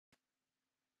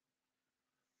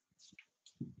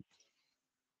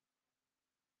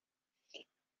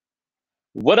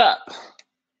What up,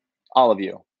 all of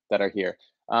you that are here?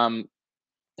 Um,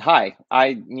 Hi,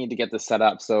 I need to get this set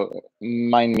up, so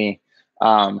mind me.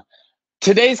 Um,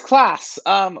 Today's class,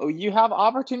 you have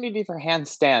opportunity for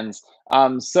handstands.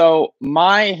 So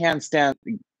my handstand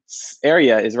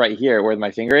area is right here where my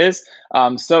finger is.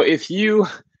 So if you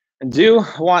do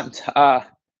want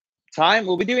time,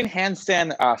 we'll be doing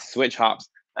handstand switch hops.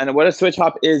 And what a switch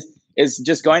hop is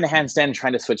just going to handstand and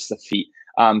trying to switch the feet.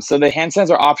 So the handstands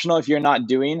are optional. If you're not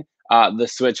doing the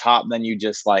switch hop, then you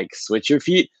just like switch your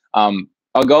feet.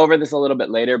 I'll go over this a little bit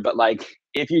later, but like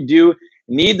if you do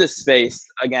need the space,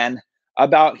 again,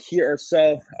 about here or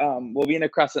so, we'll be in a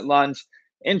crescent lunge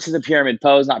into the pyramid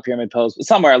pose, not pyramid pose, but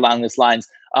somewhere along this lines.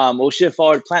 We'll shift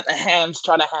forward, plant the hands,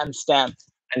 try to handstand,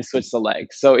 and switch the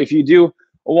legs. So if you do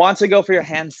want to go for your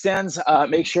handstands,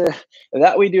 make sure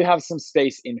that we do have some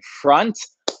space in front.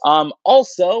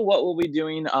 Also, what we'll be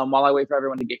doing while I wait for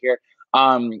everyone to get here,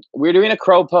 we're doing a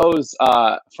crow pose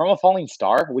from a falling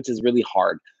star, which is really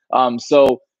hard.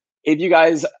 So if you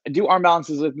guys do arm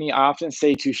balances with me, I often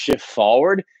say to shift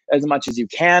forward as much as you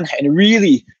can and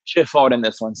really shift forward in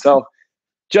this one. So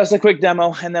just a quick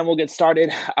demo and then we'll get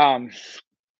started.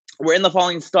 We're in the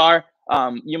falling star.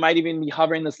 You might even be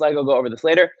hovering this leg. I'll go over this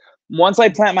later. Once I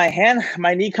plant my hand,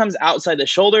 my knee comes outside the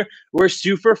shoulder. We're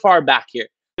super far back here.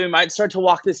 We might start to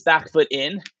walk this back foot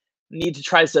in, need to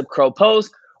tricep crow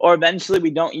pose, or eventually we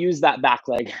don't use that back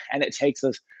leg and it takes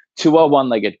us to a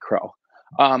one-legged crow.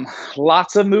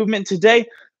 Lots of movement today.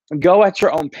 Go at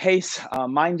your own pace,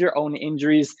 mind your own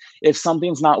injuries. If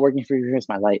something's not working for you, here's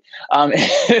my light.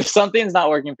 If something's not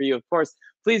working for you, of course,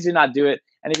 please do not do it.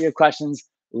 And if you have questions,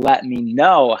 let me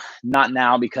know. Not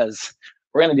now, because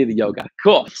we're going to do the yoga.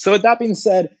 Cool. So with that being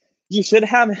said, you should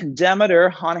have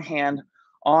Demeter on hand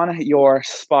on your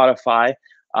Spotify.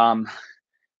 And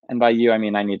by you, I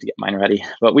mean I need to get mine ready.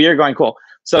 But we are going cool.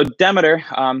 So Demeter,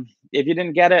 if you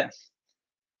didn't get it,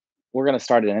 we're going to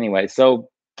start it anyway. So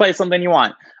play something you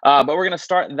want. But we're going to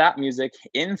start that music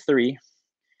in 3,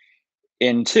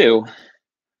 in 2,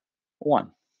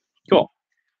 1. Cool.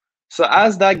 So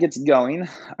as that gets going,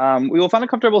 we will find a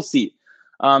comfortable seat.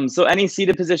 So any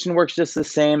seated position works just the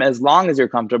same as long as you're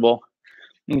comfortable.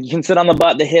 You can sit on the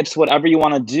butt, the hips, whatever you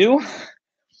want to do.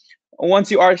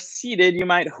 Once you are seated, you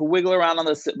might wiggle around on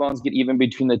the sit bones, get even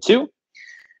between the two.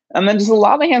 And then just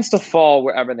allow the hands to fall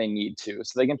wherever they need to.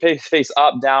 So they can face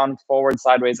up, down, forward,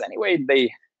 sideways, any way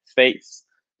they face.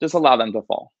 Just allow them to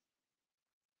fall.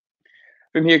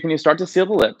 From here, can you start to seal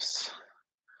the lips?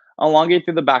 Elongate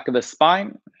through the back of the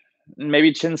spine.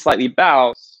 Maybe chin slightly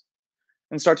bows.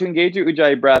 And start to engage your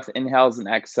Ujjayi breath, inhales and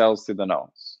exhales through the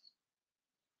nose.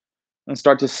 And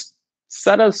start to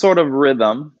set a sort of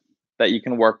rhythm that you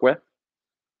can work with.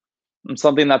 And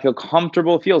something that feels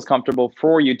comfortable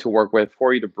for you to work with,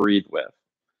 for you to breathe with.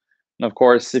 And of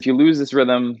course, if you lose this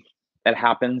rhythm, it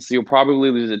happens. So you'll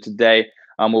probably lose it today.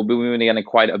 We'll be moving again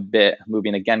quite a bit.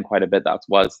 That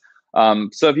was.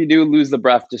 So if you do lose the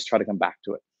breath, just try to come back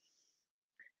to it.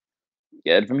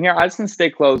 Good. From here, eyes can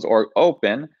stay closed or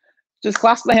open. Just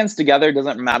clasp the hands together. It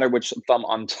doesn't matter which thumb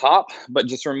on top, but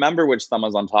just remember which thumb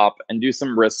is on top and do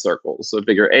some wrist circles. So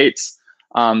figure 8s.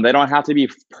 They don't have to be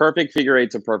perfect figure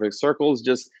 8s or perfect circles.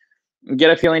 Just get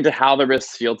a feeling to how the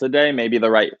wrists feel today. Maybe the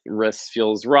right wrist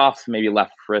feels rough. Maybe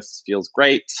left wrist feels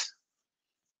great.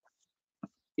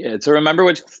 Yeah, so remember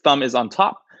which thumb is on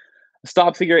top.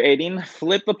 Stop figure 8ing.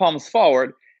 Flip the palms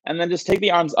forward. And then just take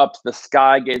the arms up to the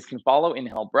sky. Gaze can follow.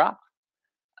 Inhale, breath.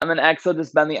 And then exhale,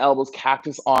 just bend the elbows,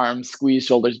 cactus arms, squeeze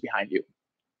shoulders behind you.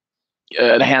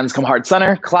 Good. Hands come heart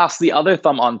center. Clasp the other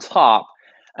thumb on top.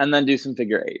 And then do some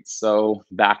figure 8s. So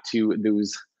back to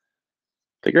those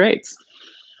figure 8s.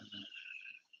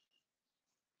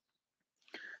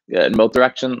 Good. In both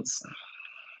directions.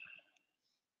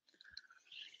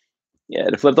 Yeah,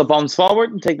 to flip the palms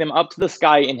forward and take them up to the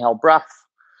sky. Inhale, breath.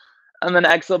 And then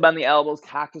exhale, bend the elbows,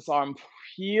 cactus arm,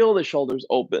 peel the shoulders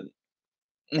open.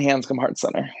 And hands come heart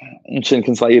center. And chin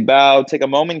can slightly bow. Take a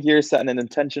moment here, set an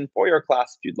intention for your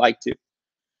class if you'd like to.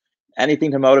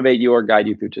 Anything to motivate you or guide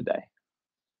you through today.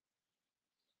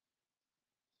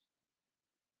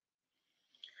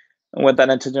 And with that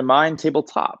intention in mind,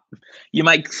 tabletop. You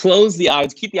might close the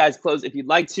eyes, keep the eyes closed if you'd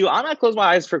like to. I'm going to close my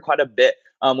eyes for quite a bit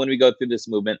when we go through this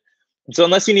movement. So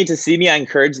unless you need to see me, I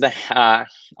encourage the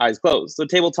eyes closed. So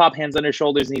tabletop, hands under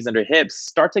shoulders, knees under hips.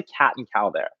 Start to cat and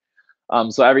cow there.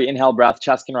 So every inhale breath,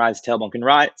 chest can rise, tailbone can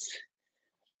rise.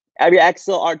 Every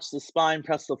exhale, arch the spine,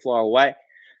 press the floor away.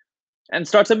 And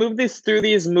start to move through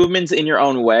these movements in your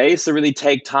own way. So really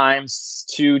take time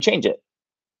to change it.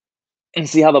 And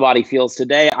see how the body feels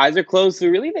today. Eyes are closed, so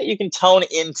really that you can tone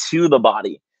into the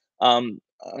body.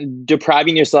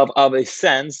 Depriving yourself of a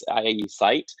sense, i.e.,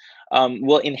 sight,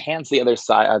 will enhance the other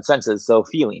side senses, so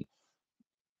feeling.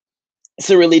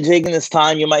 So, really taking this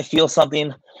time, you might feel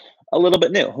something a little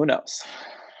bit new. Who knows?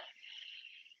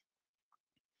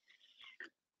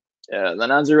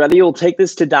 Then, as you're ready, we'll take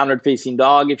this to downward facing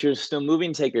dog. If you're still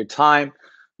moving, take your time.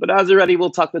 But as you're ready,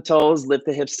 we'll tuck the toes, lift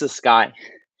the hips to sky,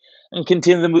 and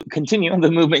continue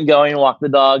the movement going. Walk the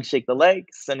dog, shake the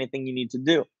legs. Anything you need to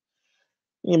do.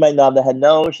 You might nod the head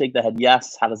no, shake the head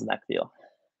yes. How does the neck feel?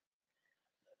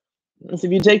 So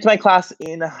if you take my class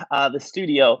in the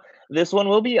studio, this one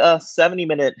will be a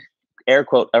 70-minute, air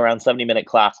quote, around 70-minute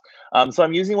class. So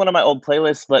I'm using one of my old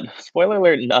playlists, but spoiler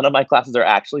alert, none of my classes are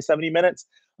actually 70 minutes.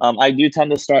 I do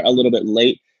tend to start a little bit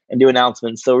late and do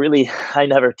announcements. So really, I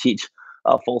never teach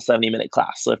a full 70-minute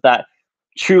class. So if that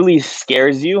truly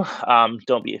scares you,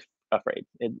 don't be afraid.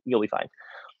 You'll be fine.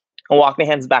 I'll walk the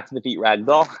hands back to the feet,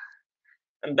 ragdoll.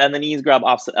 And bend the knees, grab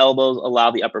opposite elbows,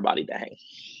 allow the upper body to hang.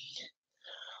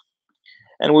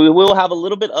 And we will have a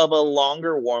little bit of a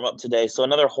longer warm up today. So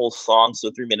another whole song, so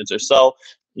 3 minutes or so.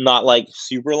 Not like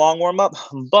super long warm up,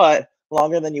 but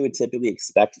longer than you would typically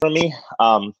expect from me.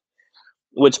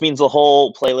 Which means the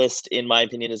whole playlist, in my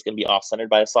opinion, is going to be off centered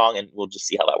by a song, and we'll just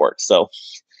see how that works. So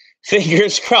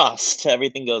fingers crossed,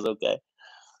 everything goes okay.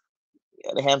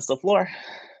 Yeah, the hands to the floor.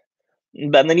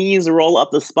 Bend the knees, roll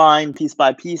up the spine piece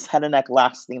by piece, head and neck,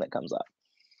 last thing that comes up.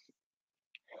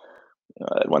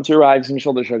 Once you arrive, some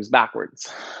shoulder shrugs backwards.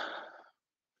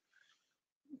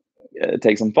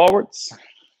 Take some forwards.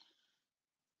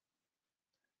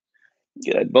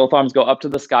 Good. Both arms go up to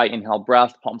the sky. Inhale,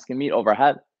 breath. Palms can meet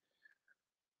overhead.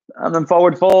 And then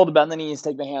forward fold. Bend the knees.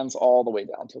 Take the hands all the way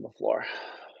down to the floor.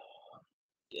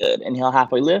 Good. Inhale,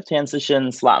 halfway lift. Hands to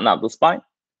shins. Flatten out the spine.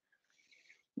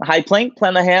 High plank.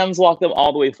 Plant the hands. Walk them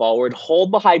all the way forward.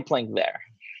 Hold the high plank there.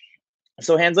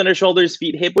 So hands under shoulders,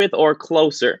 feet hip width or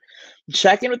closer.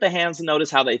 Check in with the hands and notice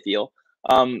how they feel.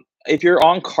 If you're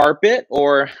on carpet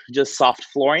or just soft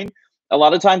flooring, a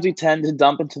lot of times we tend to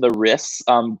dump into the wrists,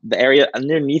 the area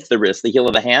underneath the wrist, the heel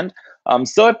of the hand.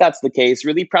 So if that's the case,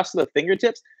 really press with the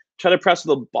fingertips. Try to press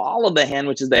with the ball of the hand,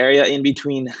 which is the area in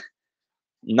between,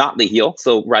 not the heel,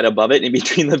 so right above it, in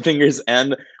between the fingers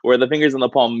and where the fingers and the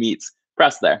palm meets.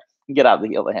 Press there. Get out the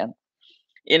heel of the hand.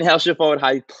 Inhale, shift forward,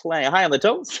 high plank, high on the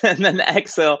toes, and then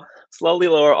exhale, slowly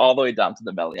lower all the way down to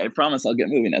the belly. I promise I'll get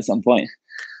moving at some point.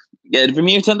 Good. From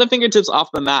here, send the fingertips off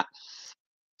the mat.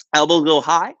 Elbows go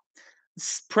high.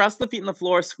 Press the feet in the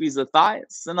floor, squeeze the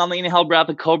thighs. And on the inhale breath,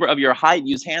 the cobra of your height.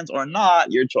 Use hands or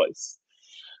not, your choice.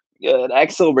 Good.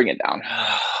 Exhale, bring it down.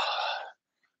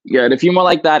 Good. A few more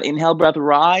like that. Inhale, breath,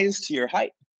 rise to your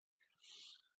height.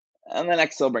 And then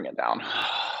exhale, bring it down.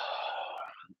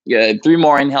 Good. 3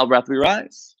 more. Inhale, breath, we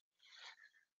rise.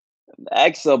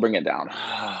 Exhale, bring it down.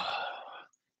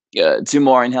 Good. 2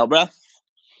 more. Inhale, breath.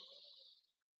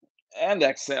 And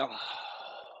exhale.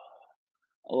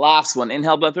 Last one.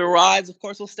 Inhale, breath, we rise. Of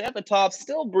course, we'll stay at the top.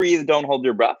 Still breathe. Don't hold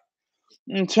your breath.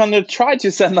 And try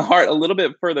to send the heart a little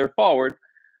bit further forward.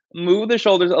 Move the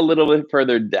shoulders a little bit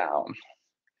further down.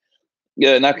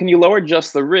 Good. Now, can you lower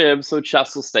just the ribs so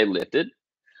chest will stay lifted?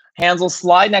 Hands will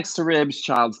slide next to ribs,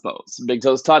 child's pose. Big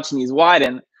toes touch, knees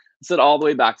widen. Sit all the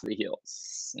way back to the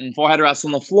heels. And forehead rests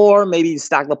on the floor. Maybe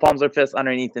stack the palms or fists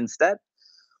underneath instead.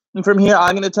 And from here,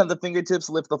 I'm going to turn the fingertips,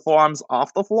 lift the forearms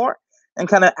off the floor, and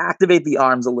kind of activate the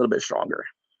arms a little bit stronger.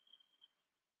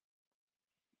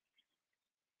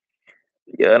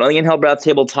 Good. On the inhale breath,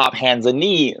 tabletop, hands and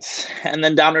knees. And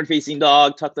then downward facing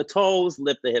dog, tuck the toes,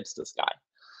 lift the hips to sky.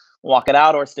 Walk it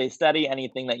out or stay steady,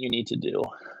 anything that you need to do.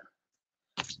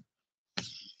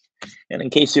 And in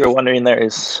case you're wondering, there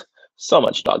is so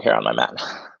much dog hair on my mat.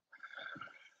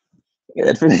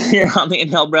 Good. From here, on the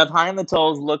inhale breath, high on the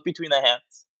toes, look between the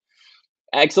hands.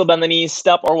 Exhale, bend the knees,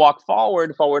 step or walk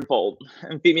forward, forward fold.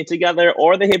 And feet meet together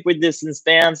or the hip width distance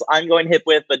stance. I'm going hip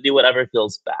width, but do whatever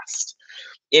feels best.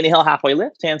 Inhale, halfway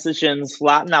lift, hands to shins,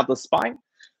 flatten out the spine.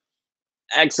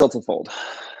 Exhale to fold.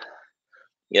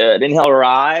 Good. Inhale,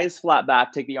 rise, flat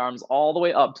back, take the arms all the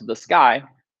way up to the sky.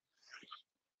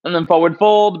 And then forward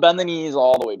fold, bend the knees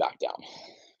all the way back down.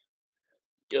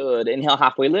 Good. Inhale,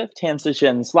 halfway lift, hands to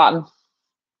shins, flatten.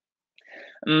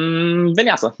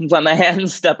 Vinyasa. Blend the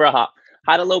hands, step or hop.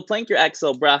 High to low plank, your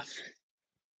exhale breath.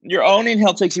 Your own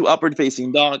inhale takes you upward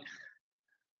facing dog.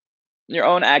 Your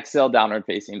own exhale, downward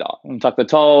facing dog. And tuck the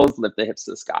toes, lift the hips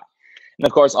to the sky. And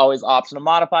of course, always option to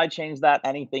modify, change that,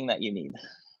 anything that you need.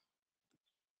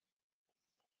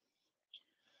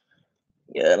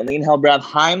 Good. On the inhale breath,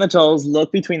 high on the toes,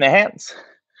 look between the hands.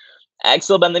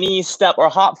 Exhale, bend the knees, step or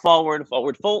hop forward,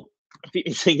 forward fold.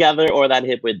 Feet together or that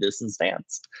hip width distance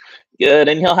stance. Good.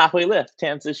 Inhale, halfway lift.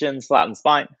 Hands to shins, flatten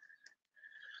spine.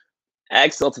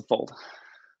 Exhale to fold.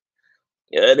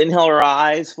 Good. Inhale,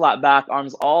 rise, flat back,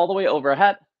 arms all the way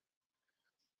overhead.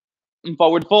 And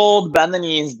forward fold, bend the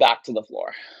knees back to the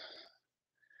floor.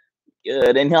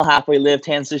 Good. Inhale, halfway lift,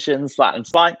 hands to shins, flatten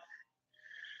spine.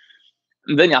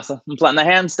 Vinyasa. Flatten the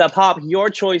hands, step hop. Your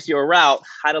choice, your route.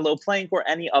 High to low plank or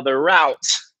any other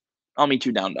route. I'll meet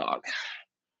you down dog.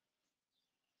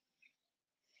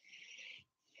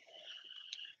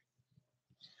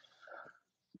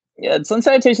 Yeah, sun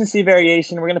salutation, C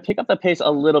variation. We're going to pick up the pace a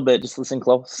little bit. Just listen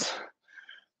close.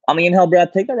 On the inhale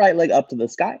breath, take the right leg up to the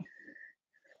sky.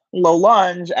 Low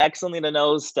lunge, exhale, knee to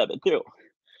nose, step it through.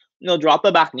 You'll drop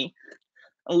the back knee.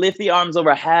 Lift the arms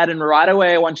overhead, and right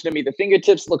away, I want you to meet the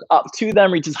fingertips, look up to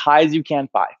them, reach as high as you can,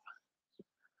 5.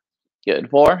 Good,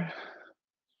 4.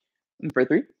 And for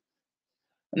 3.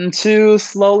 And 2,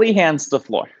 slowly hands to the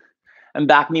floor. And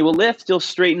back knee will lift. You'll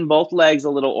straighten both legs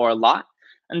a little or a lot.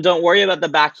 And don't worry about the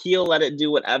back heel. Let it do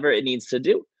whatever it needs to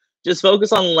do. Just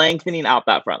focus on lengthening out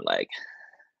that front leg.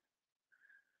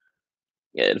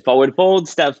 Good. Forward fold,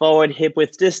 step forward, hip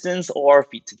width distance, or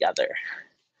feet together.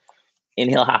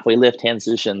 Inhale, halfway lift, hands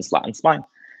to shins, flatten spine.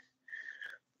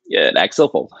 Good. Exhale,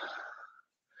 fold.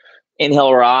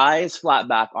 Inhale, rise, flat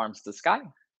back, arms to sky.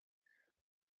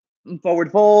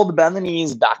 Forward fold, bend the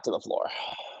knees, back to the floor.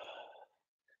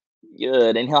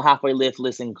 Good. Inhale, halfway lift,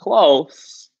 listen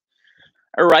close.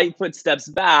 Right foot steps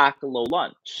back, low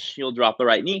lunge. You'll drop the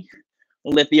right knee.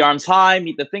 Lift the arms high,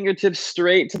 meet the fingertips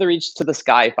straight to the reach to the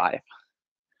sky, 5.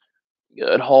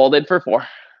 Good. Hold it for 4.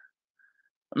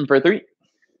 And for 3.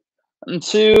 And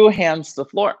 2, hands to the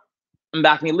floor. And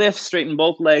back knee lift, straighten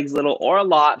both legs, little or a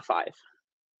lot, 5.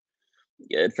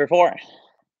 Good. For 4.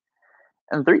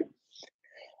 And 3.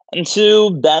 And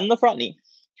 2, bend the front knee.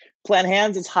 Plant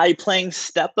hands as high plank,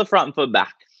 step the front foot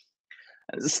back.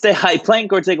 Stay high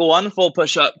plank or take one full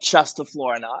push up, chest to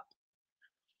floor and up.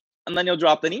 And then you'll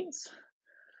drop the knees.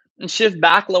 And shift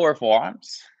back, lower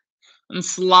forearms. And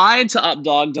slide to up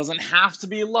dog, doesn't have to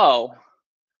be low.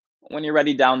 When you're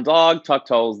ready, down dog, tuck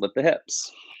toes, lift the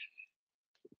hips.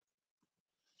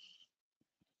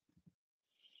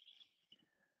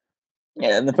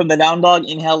 And then from the down dog,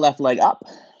 inhale, left leg up.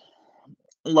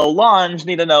 Low lunge,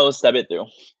 knee to nose, step it through.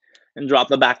 And drop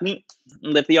the back knee.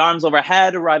 Lift the arms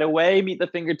overhead, right away, meet the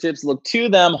fingertips, look to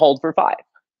them, hold for 5.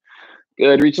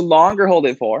 Good, reach longer, hold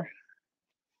it 4.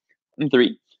 And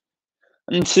 3.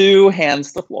 And 2,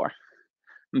 hands to the floor.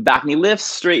 Back knee lifts,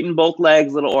 straighten both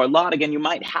legs, little or a lot. Again, you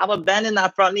might have a bend in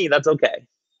that front knee, that's okay.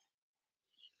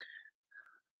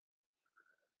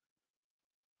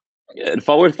 Good,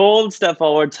 forward fold, step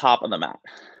forward, top of the mat.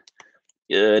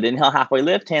 Good, inhale, halfway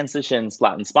lift, hands to shins,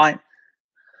 flatten spine.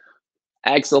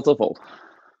 Exhale to fold.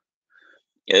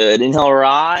 Good, inhale,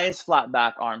 rise, flat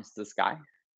back, arms to the sky.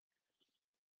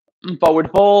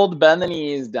 Forward fold, bend the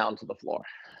knees down to the floor.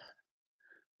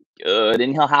 Good,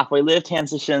 inhale, halfway lift,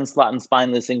 hands to shins, flatten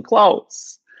spine, listen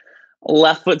close.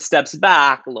 Left foot steps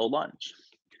back, low lunge.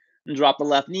 And drop the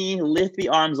left knee, lift the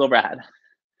arms overhead.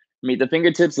 Meet the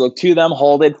fingertips, look to them,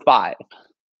 hold it 5.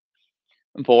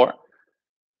 And 4.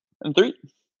 And 3.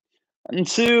 And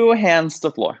 2, hands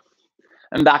to floor.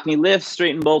 And back knee lift,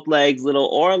 straighten both legs, little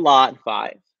or a lot,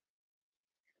 5.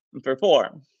 And for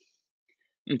 4.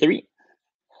 And 3.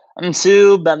 And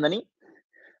 2, bend the knee.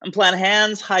 And plant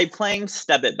hands, high plank,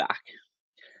 step it back.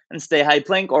 And stay high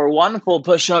plank or one full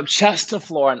push up, chest to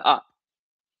floor and up.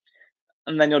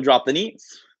 And then you'll drop the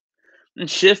knees. And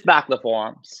shift back the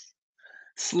forearms.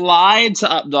 Slide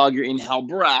to up dog, your inhale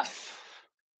breath.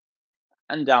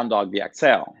 And down dog, the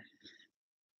exhale.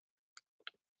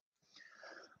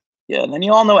 Yeah, and then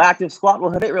you all know active squat.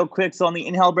 We'll hit it real quick. So on the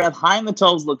inhale breath, high in the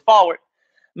toes, look forward.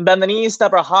 Bend the knees,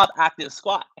 step or hop, active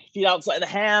squat. Feet outside the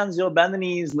hands, you'll bend the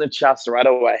knees, lift chest right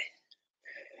away.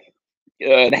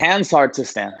 Good, hands hard to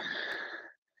stand.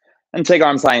 And take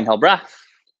arms high, inhale breath.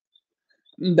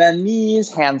 Bend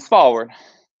knees, hands forward.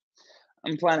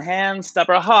 And plant hands, step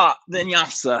or hop,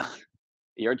 vinyasa.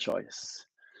 Your choice.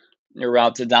 Your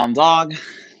route to down dog.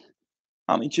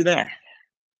 I'll meet you there.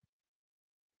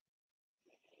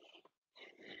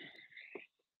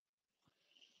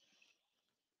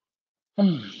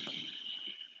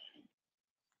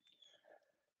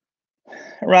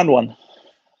 Round 1.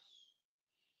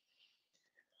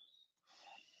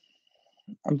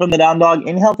 And from the down dog,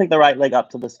 inhale, take the right leg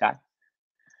up to the sky.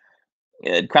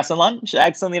 Good, crescent lunge,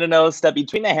 exhale, knee to nose, step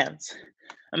between the hands.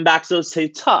 And back toes stay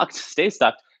tucked, stay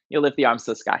stuck. You'll lift the arms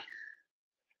to the sky.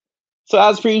 So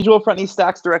as per usual, front knee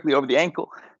stacks directly over the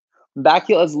ankle. Back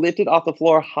heel is lifted off the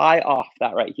floor, high off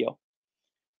that right heel.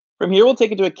 From here, we'll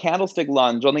take it to a candlestick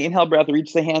lunge. On the inhale breath,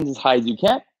 reach the hands as high as you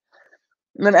can.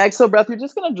 And then exhale breath, you're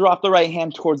just gonna drop the right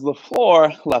hand towards the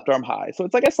floor, left arm high. So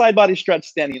it's like a side body stretch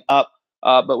standing up,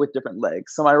 but with different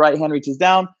legs. So my right hand reaches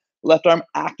down, left arm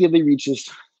actively reaches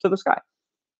to the sky.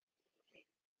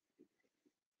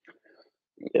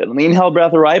 Good. On the inhale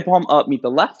breath, right palm up, meet the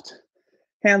left.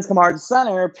 Hands come hard to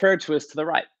center, prayer twist to the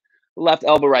right. Left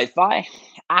elbow, right thigh.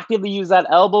 Actively use that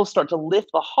elbow, start to lift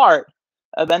the heart.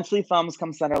 Eventually, thumbs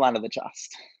come center line of the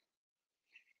chest.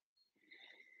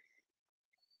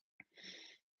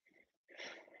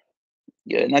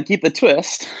 Good. Now keep the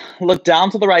twist. Look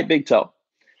down to the right big toe.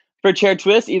 For chair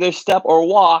twist, either step or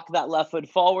walk that left foot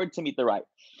forward to meet the right.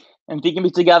 And feet can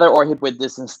be together or hip width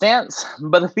distance stance,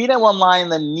 but the feet in one line,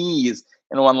 the knees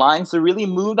in one line. So really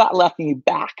move that left knee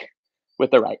back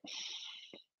with the right.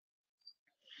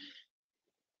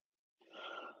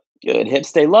 Good. Hips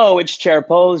stay low. It's chair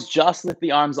pose. Just lift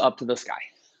the arms up to the sky.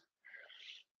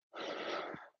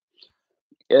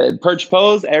 Good. Perch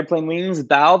pose, airplane wings.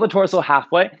 Bow the torso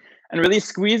halfway and really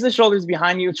squeeze the shoulders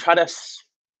behind you. Try to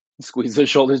squeeze the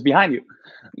shoulders behind you.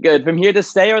 Good. From here to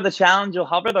stay or the challenge, you'll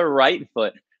hover the right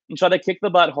foot and try to kick the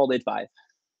butt. Hold it 5.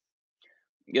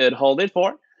 Good. Hold it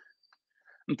 4.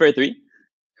 And for 3.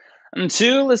 And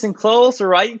 2. Listen close.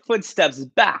 Right foot steps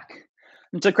back.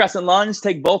 Into crescent lunge.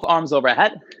 Take both arms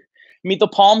overhead. Meet the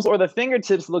palms or the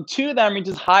fingertips. Look to them. Reach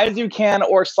as high as you can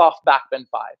or soft back bend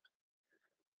 5.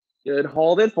 Good.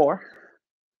 Hold it 4.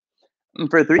 And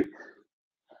for 3.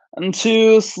 And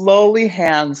 2. Slowly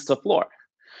hands to floor.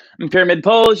 In pyramid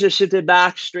pose, just shift it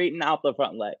back, straighten out the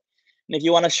front leg. And if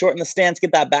you want to shorten the stance,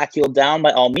 get that back heel down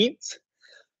by all means.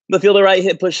 But feel the right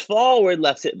hip push forward,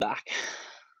 left hip back.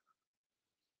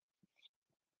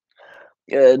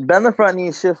 Good. Bend the front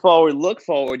knee, shift forward, look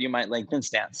forward. You might lengthen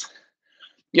stance.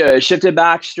 Good. Shift it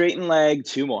back, straighten leg.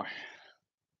 2 more.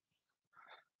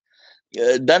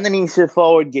 Good. Bend the knee, shift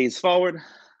forward, gaze forward.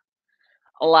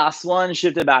 Last one,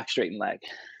 shift it back, straighten leg.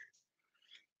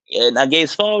 Good. Now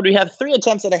gaze forward. We have 3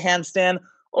 attempts at a handstand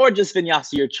or just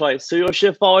vinyasa, your choice. So you'll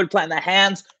shift forward, plant the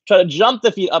hands, try to jump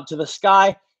the feet up to the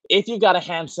sky. If you've got a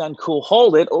handstand, cool,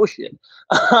 hold it. Oh shit.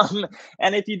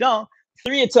 And if you don't,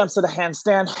 3 attempts at a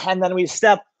handstand, and then we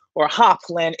step or hop,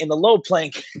 land in the low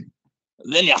plank,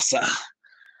 vinyasa.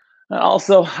 And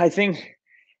also, I think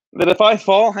that if I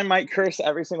fall, I might curse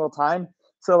every single time.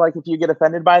 So like if you get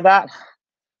offended by that,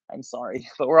 I'm sorry,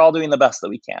 but we're all doing the best that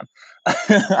we can.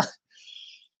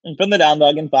 And from the down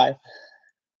dog in 5.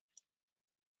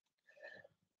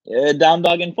 Down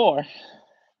dog in 4.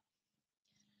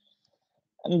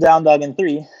 And down dog in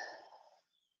 3.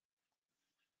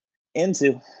 In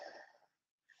 2.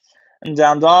 And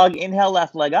down dog, inhale,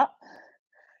 left leg up.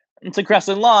 Into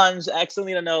crescent lunge, exhale,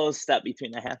 knee to nose, step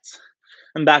between the hands.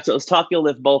 And back to toes, you'll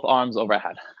lift both arms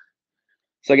overhead.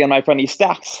 So again, my front knee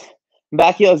stacks.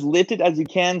 Back heel as lifted as you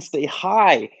can. Stay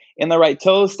high in the right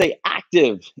toes. Stay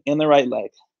active in the right leg.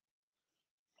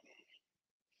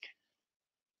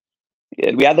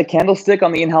 Good. We have the candlestick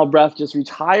on the inhale breath. Just reach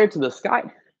higher to the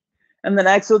sky. And then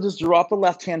exhale, just drop the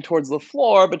left hand towards the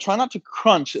floor, but try not to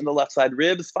crunch in the left side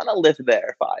ribs. Find a lift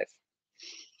there. 5.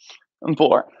 And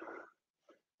 4.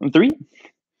 And 3.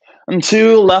 And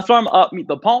 2. Left arm up, meet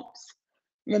the palms.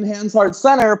 And then hands hard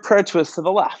center, prayer twist to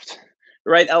the left.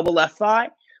 Right elbow, left thigh.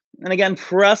 And again,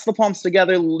 press the palms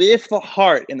together, lift the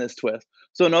heart in this twist.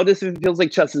 So notice if it feels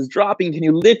like chest is dropping, can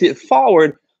you lift it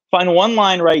forward? Find one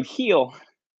line, right heel,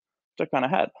 to kind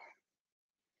of head.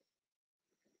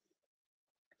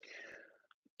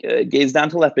 Good. Gaze down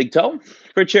to left big toe.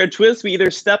 For chair twist, we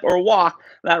either step or walk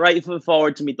that right foot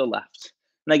forward to meet the left.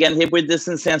 And again, hip width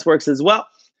distance stance works as well.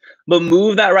 But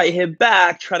move that right hip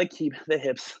back. Try to keep the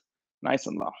hips nice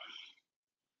and low.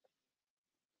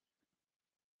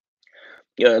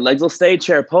 Good. Legs will stay,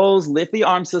 chair pose. Lift the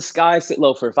arms to the sky. Sit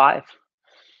low for 5.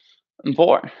 And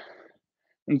 4.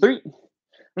 And 3.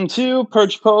 And 2.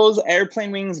 Perch pose.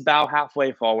 Airplane wings. Bow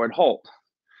halfway forward. Hold.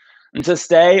 And to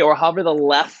stay or hover the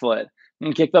left foot.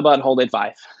 And kick the butt. Hold it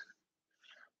 5.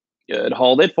 Good.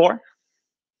 Hold it 4.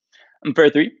 And for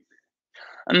 3.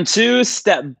 And 2.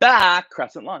 Step back.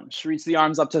 Crescent lunge. Reach the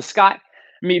arms up to sky.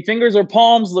 Meet fingers or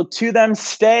palms. Look to them.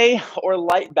 Stay or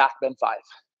light back bend 5.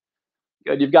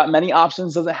 Good. You've got many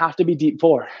options. Doesn't have to be deep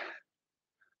 4.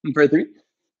 And for 3.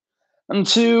 And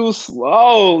 2.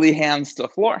 Slowly hands to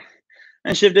floor.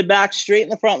 And shift it back. Straighten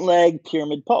the front leg.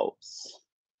 Pyramid pose.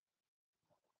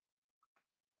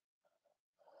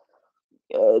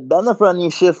 Good. Bend the front knee.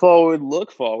 Shift forward.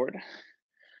 Look forward.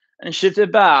 And shift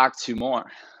it back. 2 more.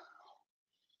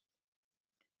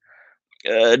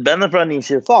 Good. Bend the front knee.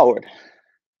 Shift forward.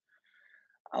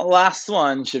 Last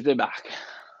one. Shift it back.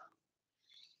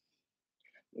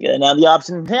 Good. Now the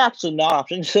option, actually not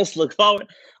option, just look forward.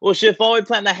 We'll shift forward,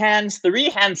 plant the hands, 3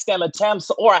 handstand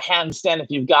attempts or a handstand if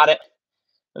you've got it.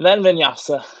 And then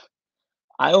vinyasa.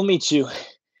 I will meet you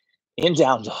in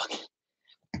down dog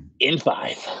in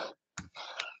 5.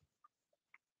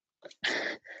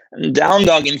 And down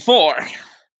dog in 4.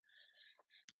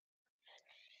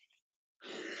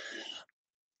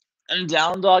 And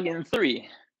down dog in 3.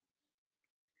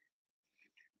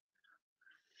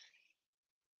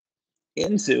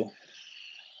 In 2.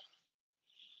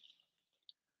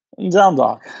 And down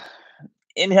dog.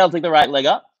 Inhale, take the right leg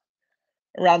up.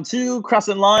 Round 2,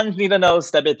 crescent lunge, knee to nose,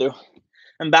 step it through.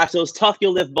 And back toes tuck,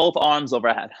 you'll lift both arms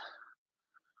overhead.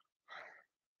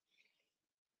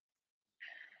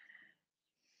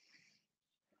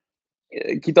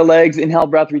 Keep the legs, inhale,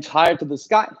 breath, reach higher to the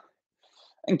sky.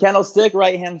 And candlestick,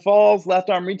 right hand falls, left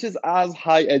arm reaches as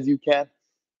high as you can.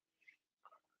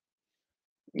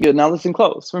 Good, now listen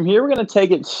close. From here, we're gonna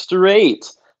take it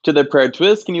straight to the prayer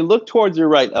twist. Can you look towards your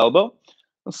right elbow?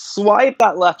 Swipe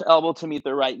that left elbow to meet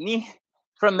the right knee.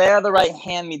 From there, the right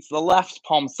hand meets the left,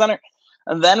 palm center.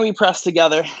 And then we press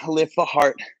together, lift the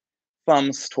heart,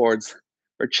 thumbs towards,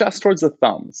 or chest towards the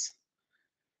thumbs.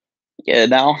 Good,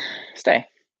 now stay.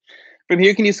 From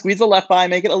here, can you squeeze the left thigh,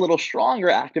 make it a little stronger,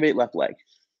 activate left leg.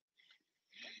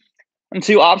 And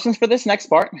 2 options for this next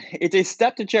part. It's a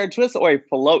step to chair twist or a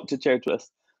float to chair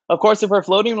twist. Of course, if we're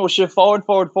floating, we'll shift forward,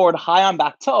 forward, forward, high on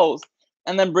back toes,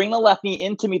 and then bring the left knee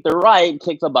in to meet the right,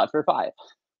 kick the butt for 5.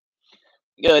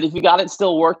 Good, if you got it,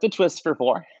 still work the twist for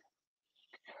 4.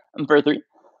 And for 3.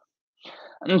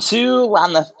 And 2,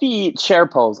 land the feet, chair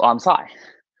pose, arms high.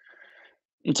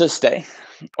 And to stay.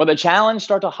 Or the challenge,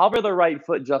 start to hover the right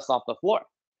foot just off the floor.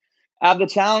 Have the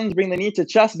challenge, bring the knee to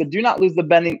chest, but do not lose the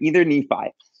bend in either knee,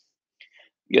 5.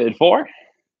 Good, 4.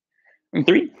 And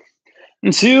 3.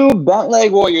 And 2, bent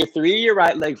leg warrior 3, your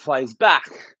right leg flies back.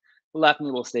 Left knee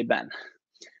will stay bent.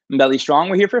 Belly strong,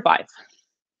 we're here for 5.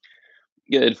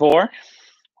 Good, 4.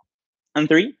 And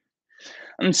 3.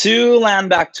 And 2, land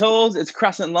back toes, it's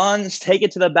crescent lunge, take it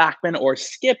to the back bend or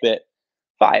skip it,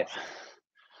 5.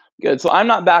 Good, so I'm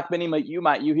not back bending, but you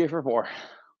might, you here for 4.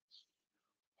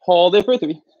 Hold it for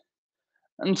 3.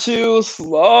 And 2,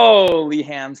 slowly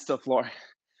hands to floor.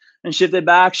 And shift it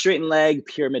back, straighten leg,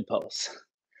 pyramid pose.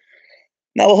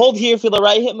 Now we'll hold here, feel the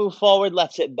right hip move forward,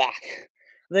 left hip back.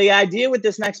 The idea with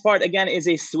this next part, again, is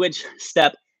a switch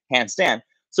step handstand.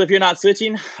 So if you're not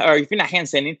switching, or if you're not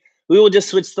handstanding, we will just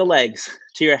switch the legs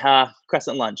to your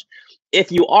crescent lunge. If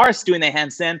you are doing the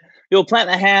handstand, you'll plant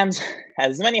the hands,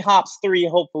 as many hops, 3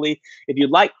 hopefully, if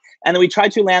you'd like, and then we try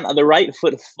to land on the right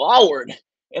foot forward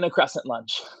in a crescent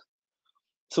lunge.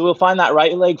 So we'll find that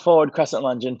right leg forward, crescent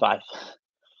lunge in 5.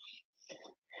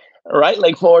 Right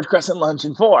leg forward, crescent lunge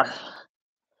in 4.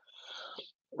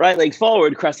 Right leg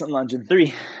forward, crescent lunge in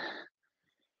 3.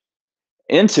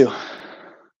 Into.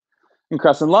 And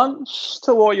crescent lunge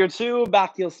to warrior 2,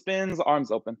 back heel spins,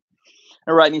 arms open.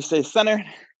 And right knee stays centered.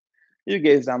 You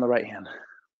gaze down the right hand.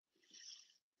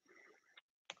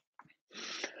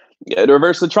 Good,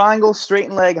 reverse the triangle,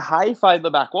 straighten leg, high 5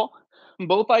 the back wall.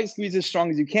 Both thighs squeeze as strong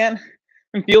as you can.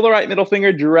 And feel the right middle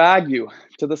finger drag you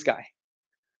to the sky.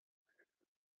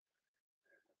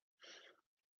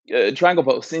 Good, triangle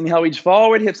pose. Inhale, reach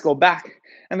forward, hips go back.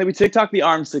 And then we tick-tock the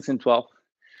arms 6 and 12.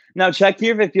 Now check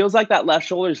here if it feels like that left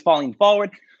shoulder is falling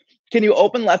forward. Can you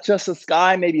open left chest to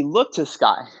sky, maybe look to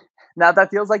sky? Now if that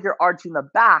feels like you're arching the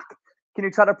back, can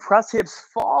you try to press hips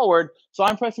forward? So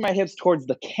I'm pressing my hips towards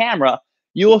the camera.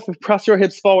 You will press your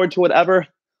hips forward to whatever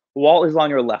wall is on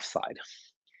your left side,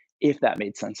 if that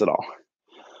made sense at all.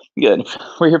 Good,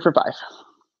 we're here for 5.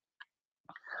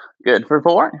 Good, for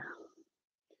 4.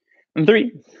 And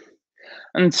 3.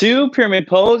 And 2, pyramid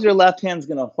pose, your left hand's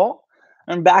gonna fall.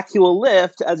 And back heel will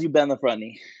lift as you bend the front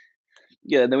knee.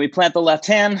 Good, then we plant the left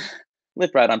hand,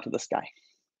 lift right onto the sky.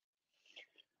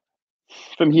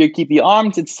 From here, keep the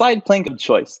arms, it's side plank of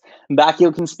choice. Back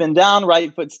heel can spin down,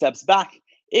 right foot steps back.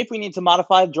 If we need to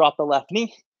modify, drop the left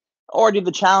knee. Or do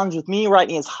the challenge with me, right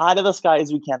knee as high to the sky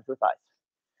as we can for 5.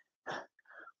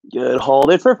 Good,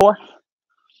 hold it for 4.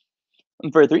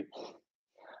 And for 3.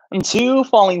 And 2,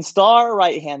 falling star,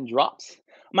 right hand drops.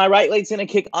 My right leg's gonna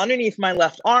kick underneath my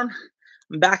left arm.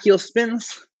 Back heel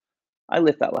spins. I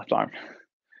lift that left arm.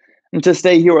 And to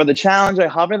stay here or the challenge, I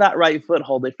hover that right foot,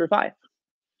 hold it for 5.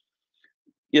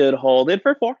 Good, hold it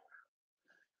for 4.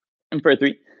 And for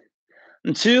 3.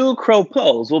 And 2, crow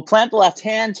pose. We'll plant the left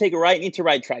hand, take a right knee to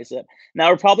right tricep. Now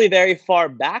we're probably very far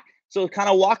back, so kind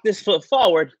of walk this foot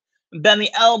forward, bend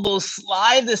the elbows,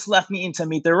 slide this left knee in to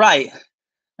meet the right.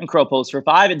 And crow pose for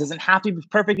 5. It doesn't have to be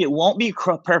perfect. It won't be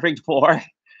perfect for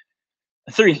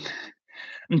 3.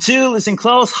 And 2, listen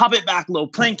close, hop it back, low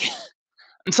plank,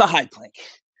 into high plank.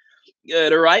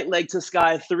 Good, right leg to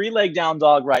sky, 3 leg down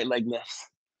dog, right leg lifts.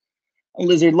 A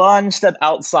lizard lunge, step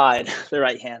outside the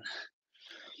right hand.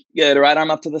 Good, right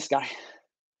arm up to the sky.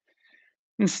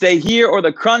 And stay here, or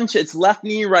the crunch, it's left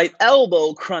knee, right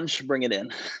elbow, crunch, bring it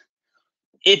in.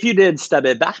 If you did, step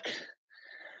it back.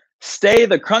 Stay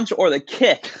the crunch or the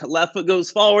kick. Left foot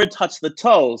goes forward, touch the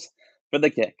toes for the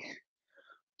kick.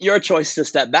 Your choice to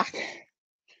step back.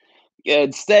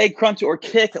 Good, stay, crunch or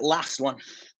kick, last one.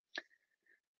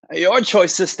 Your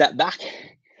choice to step back.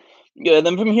 Good,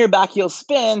 then from here, back heel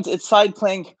spins, it's side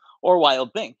plank or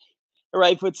wild thing. The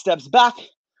right foot steps back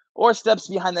or steps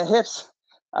behind the hips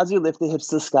as you lift the hips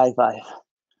to sky 5.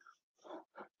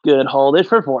 Good, hold it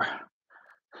for 4.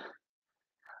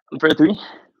 For 3.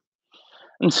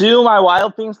 And 2, my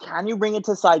wild things, can you bring it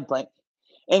to side plank?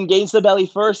 Engage the belly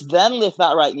first, then lift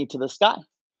that right knee to the sky.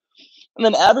 And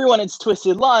then everyone, it's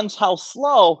twisted lunge. How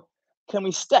slow can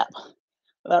we step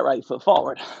that right foot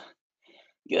forward?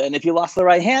 Good, and if you lost the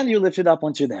right hand, you lift it up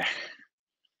once you're there.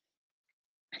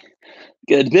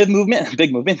 Good, big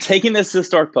movement. Taking this to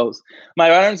stork pose. My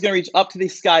right arm's gonna reach up to the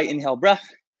sky, inhale, breath.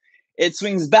 It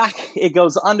swings back, it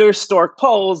goes under, stork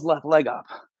pose, left leg up.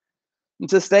 And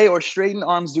to stay or straighten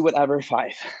arms, do whatever,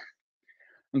 5.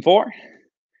 And 4.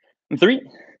 And 3.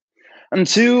 And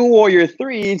 2, warrior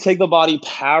 3, take the body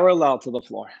parallel to the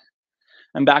floor.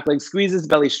 And back leg squeezes,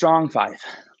 belly strong, 5.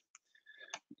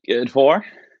 Good, 4.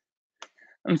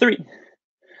 And 3.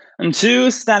 And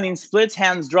 2, standing splits,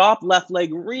 hands drop, left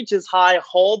leg reaches high,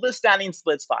 hold the standing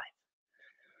splits, 5.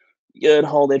 Good,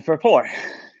 hold it for 4.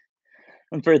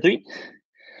 And for 3.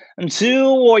 And 2,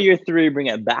 warrior 3, bring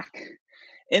it back.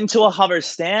 Into a hover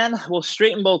stand, we'll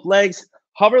straighten both legs,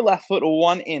 hover left foot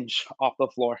 1 inch off the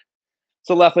floor.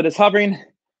 So left foot is hovering,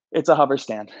 it's a hover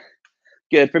stand.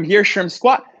 Good, from here, shrimp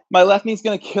squat. My left foot's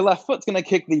gonna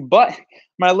kick the butt.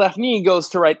 My left knee goes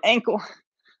to right ankle,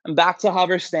 and back to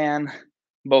hover stand,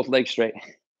 both legs straight.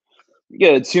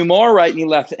 Good, 2 more, right knee,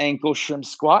 left ankle, shrimp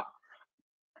squat.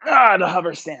 To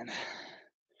hover stand.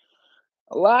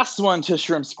 Last one to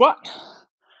shrimp squat.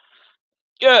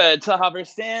 Good, to hover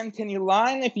stand, can you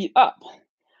line the feet up?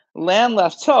 Land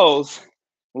left toes,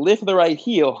 lift the right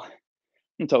heel,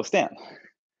 and toe stand.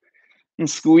 And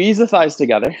squeeze the thighs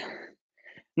together.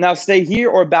 Now stay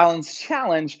here or balance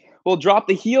challenge. We'll drop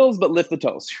the heels, but lift the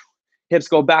toes. Hips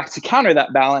go back to counter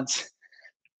that balance.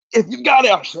 If you got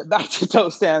it, back to toe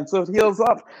stand. So heels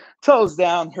up, toes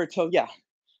down,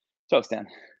 toe stand.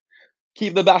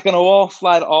 Keep the back on the wall,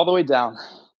 slide all the way down.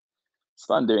 It's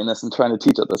fun doing this and trying to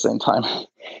teach at the same time.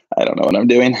 I don't know what I'm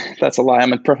doing. That's a lie,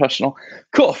 I'm a professional.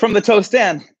 Cool, from the toe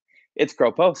stand, it's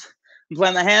crow pose.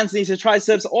 Plant the hands, knees to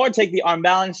triceps, or take the arm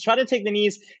balance. Try to take the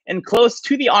knees in close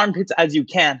to the armpits as you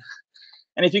can.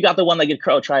 And if you got the one-legged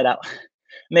crow, try it out.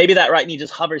 Maybe that right knee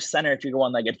just hovers center if you go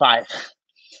one-legged, 5.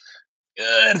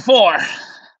 Good, 4.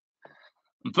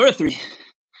 For 3.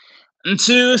 And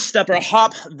 2, step or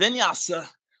hop, vinyasa.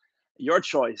 Your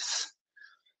choice,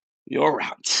 your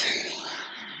route.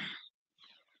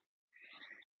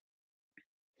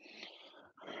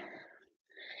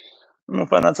 I'm gonna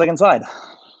find that second side.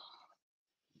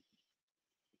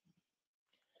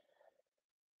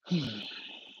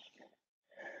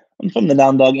 And from the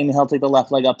down dog, inhale, take the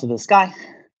left leg up to the sky.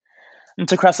 And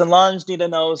to crescent lunge, knee to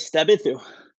nose, step it through.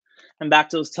 And back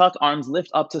toes tuck, arms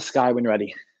lift up to sky when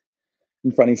ready.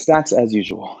 And front knee stacks as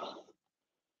usual.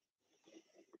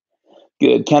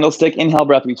 Good, candlestick, inhale,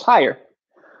 breath, reach higher.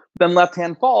 Then left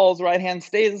hand falls, right hand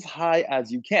stays as high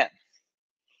as you can.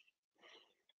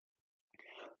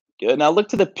 Good, now look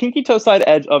to the pinky toe side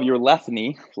edge of your left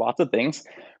knee, lots of things.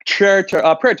 Prayer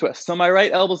twist. So my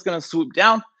right elbow's gonna swoop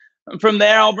down. And from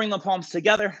there, I'll bring the palms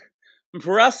together and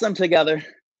press them together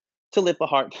to lift the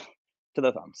heart to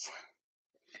the thumbs.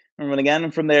 And then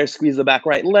again, from there, squeeze the back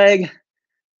right leg,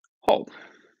 hold.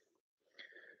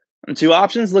 And 2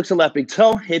 options, look to left big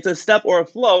toe, it's a step or a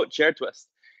float, chair twist.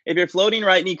 If you're floating,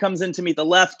 right knee comes in to meet the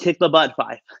left, kick the butt,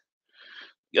 5.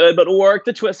 Good, but work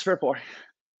the twist for 4.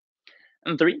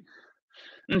 And 3.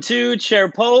 And 2,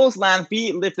 chair pose, land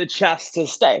feet, lift the chest to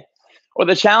stay. Or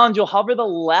the challenge, you'll hover the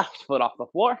left foot off the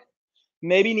floor.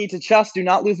 Maybe knee to chest, do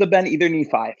not lose the bend, either knee,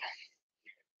 5.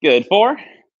 Good, 4.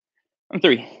 And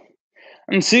 3.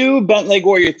 And 2, bent leg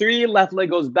warrior 3, left leg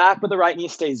goes back, but the right knee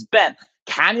stays bent.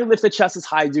 Can you lift the chest as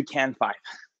high as you can, 5.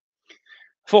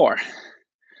 4.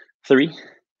 3.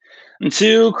 And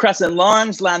 2, crescent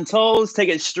lunge, land toes, take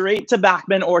it straight to back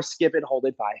bend or skip it, hold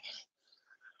it, 5.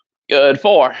 Good,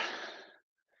 4.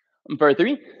 And for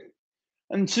 3.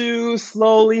 And 2,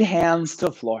 slowly hands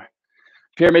to floor.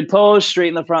 Pyramid pose,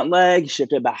 straighten the front leg,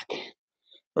 shift it back.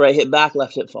 Right hip back,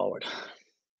 left hip forward.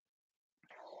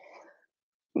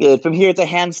 Good. From here, it's a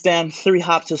handstand, 3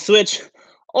 hops to switch,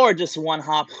 or just 1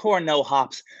 hop, or no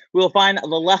hops. We'll find the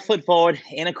left foot forward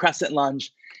in a crescent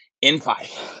lunge in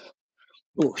 5.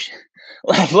 Ooh,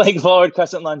 left leg forward,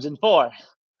 crescent lunge in 4.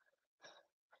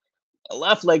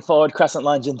 Left leg forward, crescent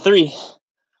lunge in 3.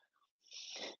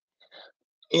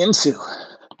 In 2.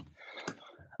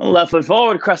 Left foot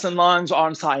forward, crescent lunge,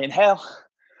 arms high, inhale.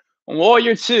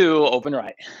 Warrior 2, open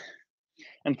right.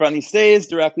 And front knee stays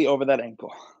directly over that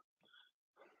ankle.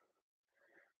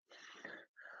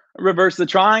 Reverse the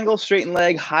triangle, straighten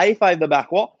leg, high five the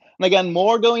back wall. And again,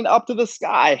 more going up to the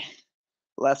sky,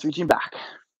 less reaching back.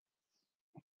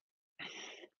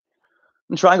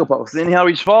 And triangle pose. Inhale,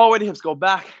 reach forward, hips go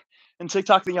back, and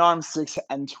tick-tock the arms, 6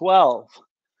 and 12.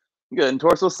 Good, and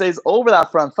torso stays over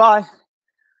that front thigh.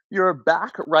 Your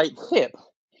back right hip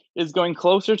is going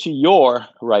closer to your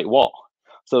right wall.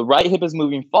 So right hip is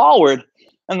moving forward,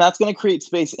 and that's gonna create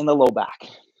space in the low back.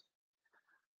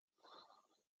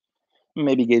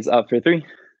 Maybe gaze up for 3.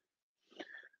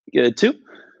 Good, 2.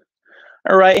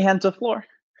 Right hand to floor.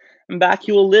 And back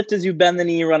heel lift as you bend the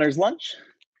knee, runner's lunge.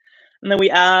 And then we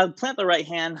plant the right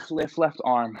hand, lift left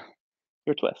arm,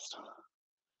 your twist.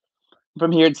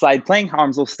 From here, it's side plank,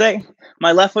 arms will stay.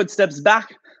 My left foot steps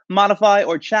back, modify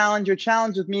or challenge. Your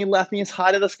challenge with me, left knee as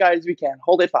high to the sky as we can.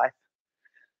 Hold it 5.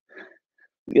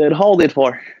 Good, hold it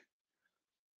 4.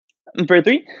 And for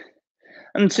 3.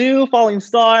 And 2, falling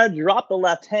star, drop the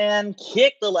left hand,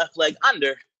 kick the left leg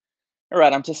under,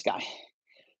 right arm to sky.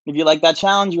 If you like that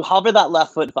challenge, you hover that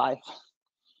left foot 5.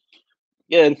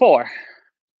 Good, 4.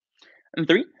 And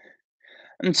 3.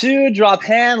 And 2, drop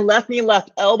hand, left knee,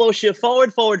 left elbow, shift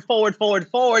forward, forward, forward, forward,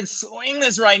 forward. Swing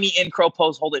this right knee in crow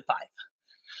pose, hold it 5.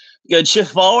 Good,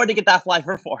 shift forward to get that fly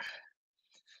for 4.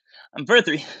 And for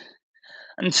 3.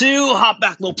 And 2, hop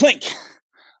back, low plank.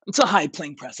 To high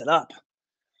plank, press it up.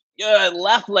 Good,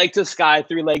 left leg to sky,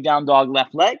 3 leg down dog,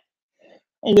 left leg.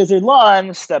 And lizard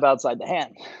lunge, step outside the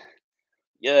hand.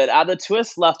 Good, add the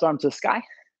twist, left arm to sky.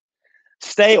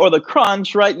 Stay or the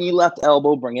crunch, right knee, left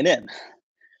elbow, bring it in.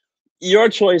 Your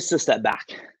choice to step back.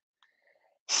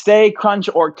 Stay, crunch,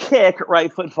 or kick,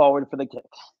 right foot forward for the kick.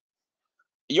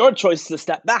 Your choice to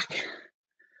step back.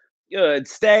 Good,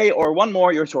 stay, or one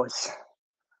more, your choice.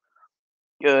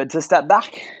 Good, to step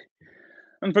back.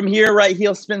 And from here, right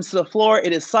heel spins to the floor.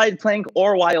 It is side plank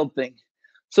or wild thing.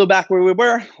 So back where we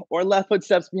were, or left foot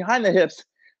steps behind the hips,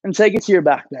 and take it to your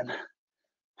back bend.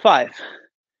 5.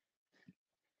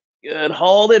 Good,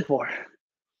 hold it 4.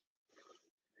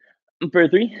 And for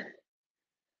 3.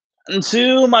 And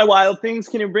 2, my wild things,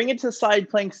 can you bring it to side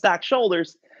plank, stack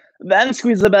shoulders, then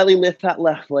squeeze the belly, lift that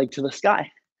left leg to the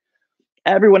sky.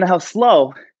 Everyone, how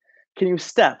slow can you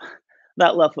step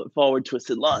that left foot forward,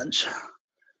 twisted lunge?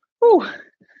 Whew.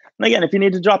 And again, if you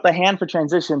need to drop the hand for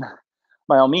transition,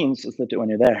 by all means, just lift it when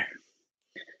you're there.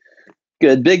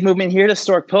 Good, big movement here to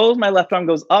stork pose. My left arm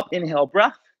goes up, inhale,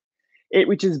 breath. It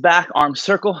reaches back, arm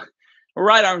circle.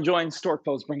 Right arm joins, stork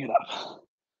pose, bring it up.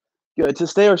 Good, to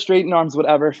stay or straighten arms,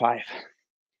 whatever, 5.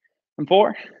 And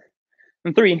 4.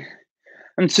 And 3.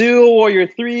 And 2, warrior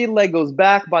 3, leg goes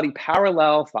back, body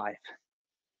parallel, 5.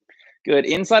 Good,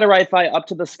 inside of right thigh, up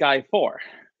to the sky, 4.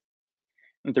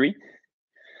 And 3.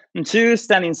 And 2,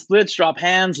 standing splits, drop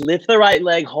hands, lift the right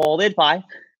leg, hold it, 5.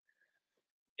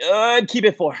 Good, keep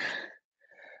it 4.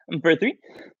 And for 3.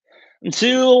 And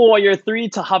 2, warrior 3,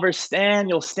 to hover stand,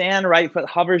 you'll stand, right foot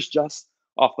hovers just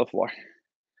off the floor.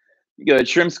 Good,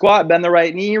 shrimp squat, bend the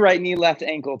right knee, left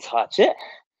ankle, touch it.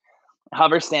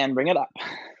 Hover stand, bring it up.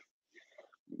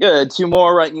 Good, 2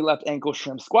 more, right knee, left ankle,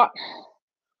 shrimp squat.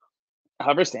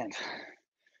 Hover stand.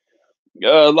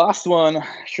 Good, last one,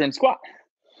 shrimp squat.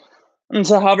 And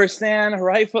to hover stand,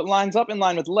 right foot lines up in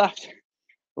line with left.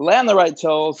 Land the right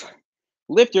toes,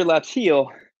 lift your left heel,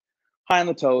 high on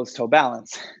the toes, toe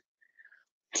balance.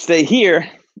 Stay here,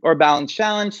 or balance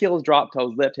challenge, heels drop,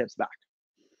 toes lift, hips back.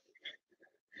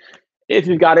 If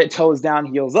you've got it, toes down,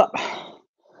 heels up.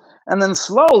 And then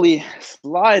slowly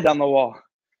slide down the wall.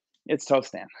 It's toe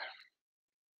stand.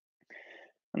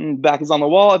 And back is on the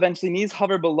wall, eventually knees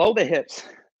hover below the hips.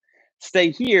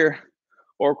 Stay here,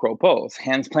 or crow pose.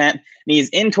 Hands plant, knees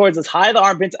in towards as high the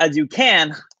armpits as you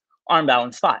can. Arm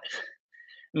balance 5.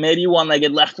 Maybe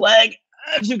one-legged left leg,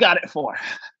 if you got it, 4.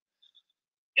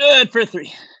 Good for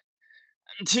 3.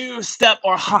 And 2, step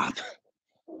or hop.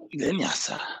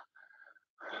 Vinyasa.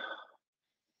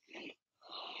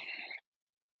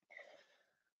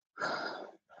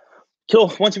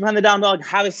 Cool, once you're behind the down dog,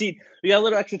 have a seat. We got a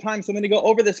little extra time, so I'm gonna go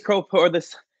over this crow or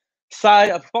this side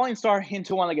of falling star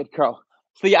into one-legged crow.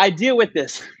 So the idea with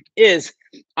this is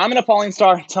I'm going to falling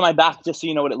star to my back just so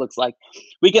you know what it looks like.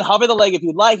 We can hover the leg if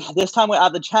you'd like. This time we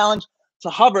add the challenge to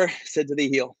hover, sit to the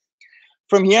heel.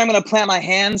 From here, I'm going to plant my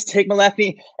hands, take my left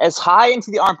knee as high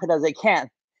into the armpit as I can.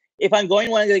 If I'm going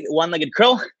one-legged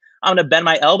curl, I'm going to bend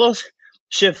my elbows,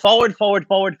 shift forward, forward,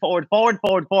 forward, forward, forward,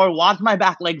 forward, forward, watch my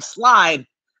back leg slide.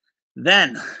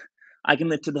 Then I can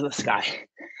lift to the sky.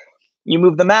 You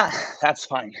move the mat, that's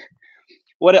fine.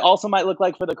 What it also might look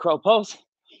like for the crow pose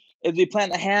is we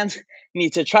plant the hands, knee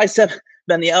to tricep,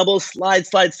 bend the elbows, slide,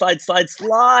 slide, slide, slide,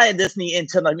 slide this knee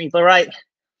into underneath the right,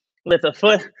 lift the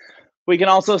foot. We can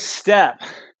also step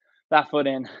that foot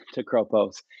in to crow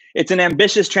pose. It's an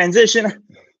ambitious transition,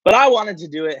 but I wanted to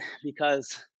do it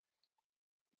because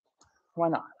why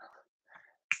not?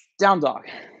 Down dog,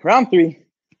 round 3,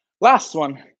 last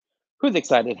one. Who's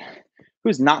excited?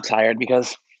 Who's not tired?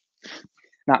 Because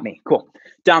not me. Cool.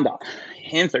 Down dog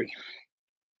in 3.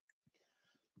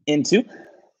 In 2.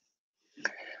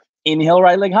 Inhale,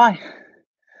 right leg high.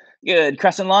 Good.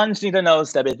 Crescent lunge, knee to nose,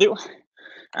 step it through.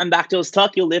 And back toes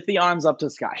tuck, you'll lift the arms up to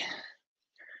the sky.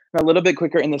 And a little bit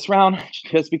quicker in this round,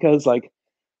 just because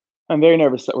I'm very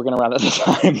nervous that we're gonna run out of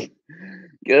time.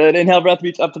 Good. Inhale, breath,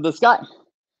 reach up to the sky.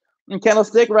 And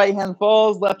candlestick, right hand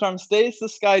falls, left arm stays to the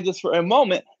sky just for a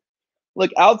moment.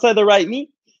 Look outside the right knee.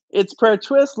 It's prayer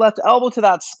twist, left elbow to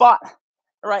that spot.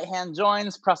 Right hand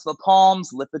joins, press the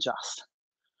palms, lift the chest.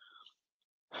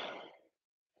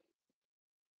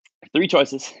 3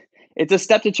 choices. It's a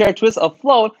step to chair twist, a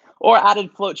float, or added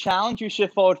float challenge. You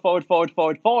shift forward, forward, forward,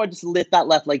 forward, forward. Just lift that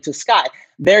left leg to sky.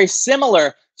 Very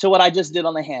similar to what I just did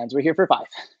on the hands. We're here for 5.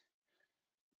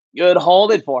 Good.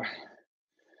 Hold it 4.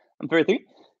 And 3.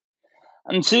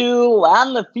 And 2.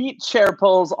 Land the feet, chair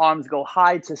pose, arms go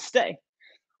high to stay.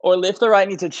 Or lift the right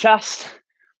knee to chest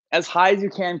as high as you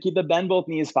can. Keep the bend both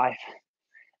knees 5.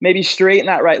 Maybe straighten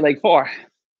that right leg 4.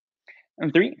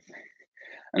 And 3.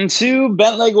 And 2,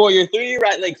 bent leg warrior 3,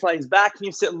 right leg flies back. Can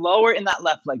you sit lower in that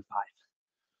left leg 5?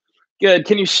 Good.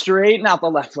 Can you straighten out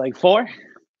the left leg 4?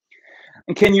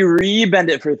 And can you re-bend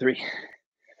it for 3?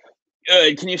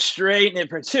 Good. Can you straighten it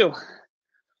for 2?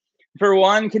 For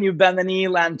 1, can you bend the knee,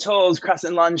 land toes,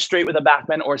 crescent lunge straight with a back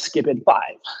bend, or skip it 5?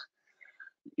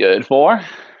 Good. 4,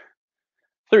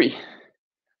 3,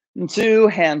 and 2,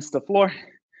 hands to floor.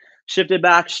 Shift it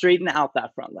back, straighten out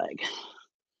that front leg.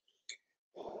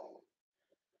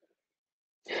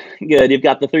 Good. You've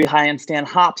got the 3 high handstand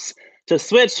hops to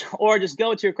switch, or just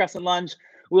go to your crescent lunge.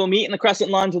 We'll meet in the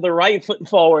crescent lunge with the right foot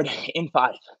forward in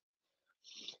 5.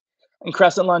 And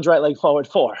crescent lunge, right leg forward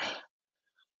 4.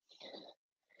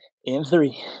 In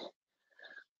 3.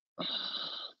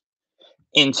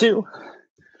 In 2.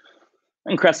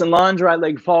 And crescent lunge, right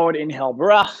leg forward, inhale,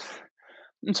 breath.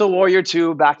 Until warrior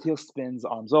 2, back heel spins,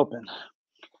 arms open.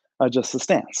 Adjust the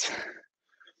stance.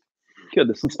 Good,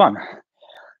 this one's fun.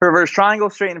 Reverse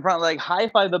triangle, straighten front leg, high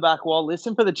five the back wall.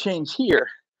 Listen for the change here.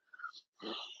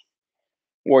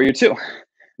 Warrior 2.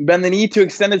 Bend the knee to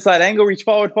extended side angle, reach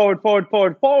forward, forward, forward,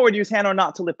 forward, forward. Use hand or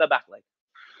knot to lift that back leg.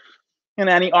 And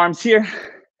any arms here.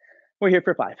 We're here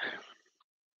for 5.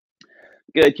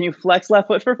 Good, can you flex left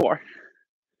foot for 4?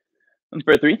 And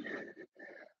for 3.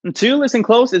 And 2, listen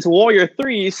close, it's warrior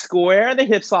 3, square the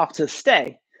hips off to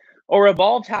stay. Or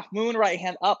revolved half moon, right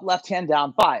hand up, left hand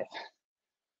down, 5.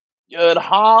 Good,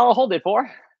 I'll hold it 4.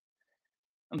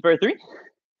 And for 3.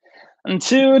 And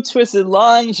 2, twisted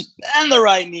lunge, bend the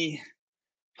right knee,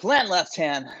 plant left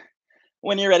hand.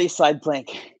 When you're ready, side plank.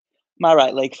 My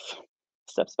right leg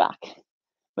steps back.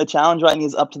 The challenge, right knee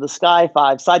is up to the sky,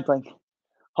 5, side plank.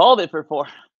 Hold it for 4.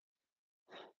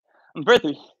 And for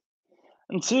 3.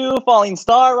 And 2, falling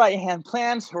star, right hand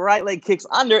plants, right leg kicks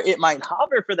under. It might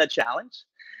hover for that challenge.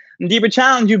 And deeper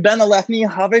challenge, you bend the left knee,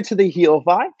 hover to the heel,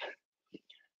 5.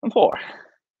 And 4.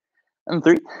 And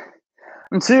 3.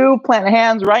 And 2, plant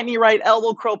hands, right knee, right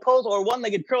elbow, crow pose, or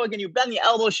one-legged curl. Again, you bend the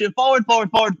elbow, shift forward, forward,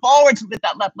 forward, forward to lift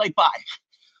that left leg 5.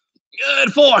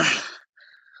 Good, 4.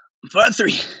 For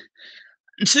 3.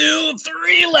 And 2,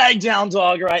 3, leg down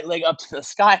dog, right leg up to the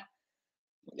sky.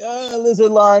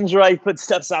 Lizard lunge, right foot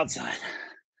steps outside.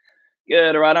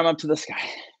 Good, right arm up to the sky.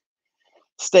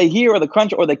 Stay here, or the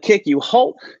crunch or the kick you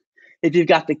hold. If you've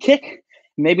got the kick,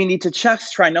 maybe need to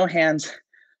chest, try no hands,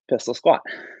 pistol squat.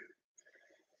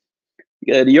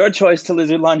 Good, your choice to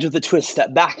lizard lunge with a twist,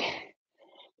 step back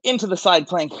into the side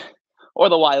plank or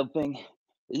the wild thing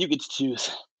that you get to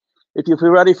choose. If you feel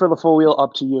ready for the full wheel,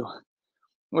 up to you.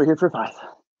 We're here for 5.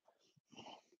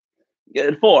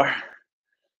 Good, 4.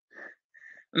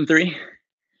 And 3.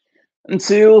 And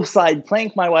 2, side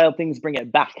plank, my wild things, bring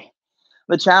it back.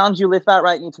 The challenge, you lift that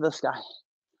right knee to the sky.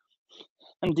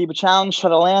 And deeper challenge, try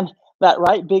to land that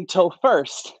right big toe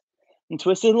first. and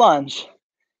twisted lunge,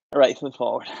 right foot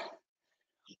forward.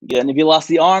 Good, and if you lost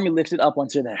the arm, you lift it up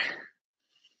once you're there.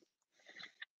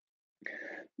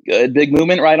 Good, big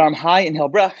movement, right arm high, inhale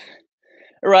breath.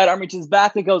 Right arm reaches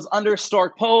back, it goes under,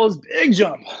 stork pose, big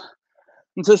jump.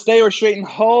 And so stay or straighten,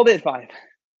 hold it, 5.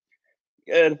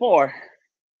 Good, 4.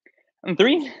 And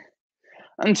 3.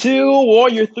 And 2,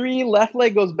 warrior 3, left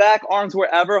leg goes back, arms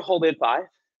wherever, hold it, 5.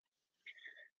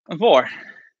 And 4.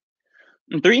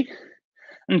 And 3.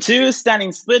 And 2,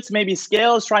 standing splits, maybe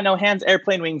scales, try no hands,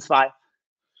 airplane wings, 5.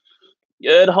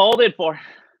 Good, hold it, 4.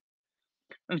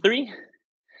 And 3.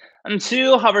 And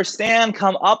 2, hover stand,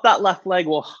 come up, that left leg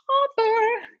will hover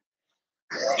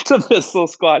to pistol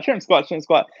squat, trim squat, trim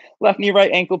squat. Left knee,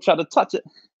 right ankle, try to touch it.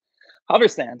 Hover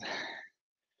stand.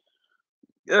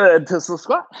 Good, pistol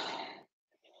squat.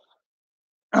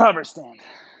 Hover stand.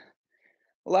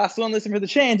 Last one, listen for the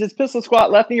change. It's pistol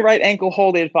squat, left knee, right ankle,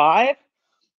 hold it, 5,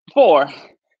 4,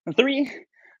 and 3,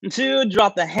 and 2,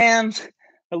 drop the hands.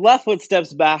 The left foot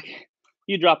steps back.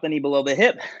 You drop the knee below the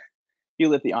hip. You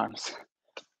lift the arms.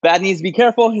 Bad knees, be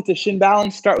careful. It's a shin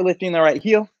balance. Start with lifting the right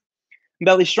heel.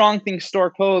 Belly strong, think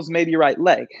stork pose, maybe right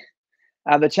leg.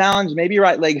 The challenge, maybe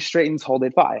right leg straightens, hold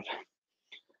it, 5.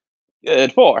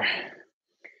 Good, 4,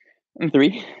 and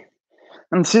 3,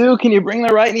 and 2. Can you bring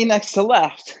the right knee next to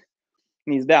left?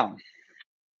 Knees down.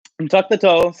 And tuck the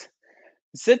toes,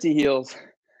 sit to heels,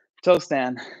 toe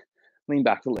stand, lean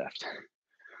back to lift.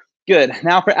 Good.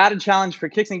 Now for added challenge for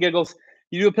kicks and giggles,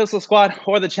 you do a pistol squat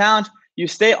or the challenge, you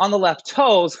stay on the left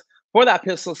toes for that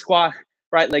pistol squat.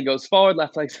 Right leg goes forward,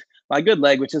 left leg's my good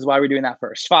leg, which is why we're doing that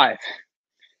first. 5.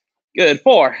 Good.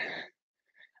 4,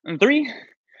 and 3,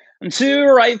 and 2.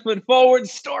 Right foot forward,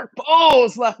 stork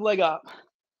pose, left leg up.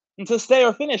 And to stay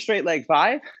or finish, straight leg,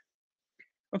 5,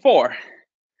 and 4,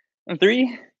 and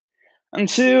 3, and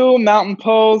 2. Mountain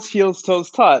pose, heels, toes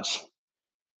touch.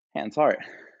 Hands hard.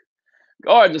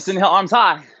 Gorgeous. Inhale, arms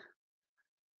high.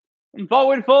 And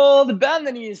forward fold, bend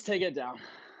the knees, take it down.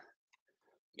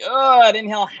 Good.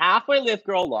 Inhale, halfway lift,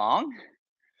 grow long.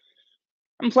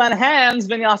 And plant hands,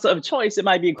 vinyasa of choice. It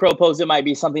might be a crow pose, it might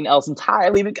be something else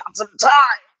entirely. We got some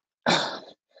time.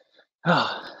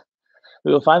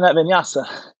 We will find that vinyasa.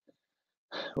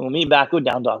 We'll meet back with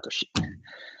down dog.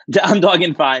 Down dog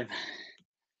in 5.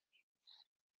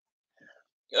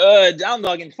 Good. Down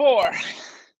dog in 4.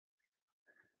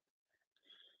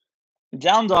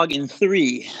 Down dog in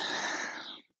 3.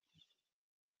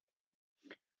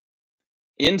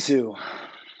 In 2.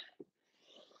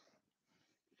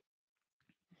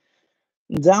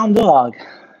 Down dog.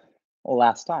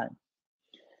 Last time.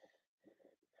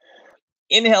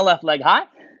 Inhale, left leg high.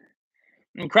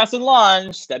 And crescent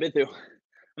lunge, step it through.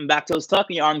 And back toes tuck,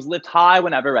 and your arms lift high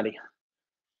whenever ready.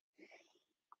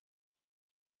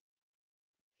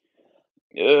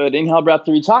 Good. Inhale, breath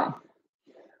to reach high.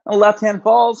 And left hand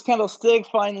falls, candlestick,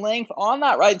 find length on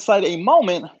that right side a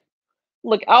moment.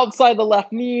 Look outside the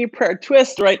left knee, prayer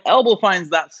twist, right elbow finds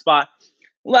that spot.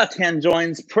 Left hand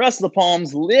joins, press the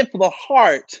palms, lift the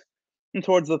heart and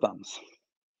towards the thumbs.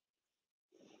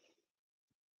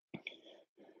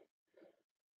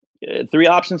 Good. 3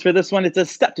 options for this one. It's a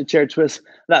step to chair twist.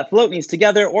 That float knees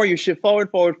together, or you shift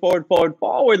forward, forward, forward, forward,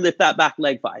 forward. Lift that back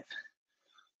leg, 5.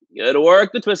 Good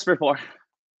work. The twist for 4.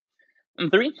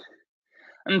 And 3.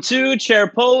 And 2. Chair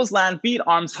pose, land feet,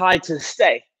 arms high to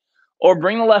stay. Or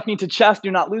bring the left knee to chest.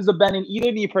 Do not lose the bend in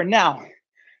either knee for now.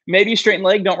 Maybe straighten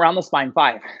leg, don't round the spine,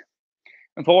 5.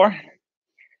 And 4.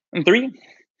 And 3.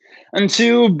 And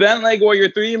 2. Bent leg,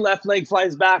 warrior 3. Left leg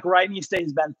flies back, right knee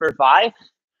stays bent for 5.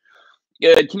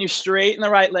 Good. Can you straighten the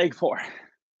right leg, 4?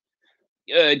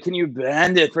 Good. Can you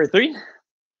bend it for 3?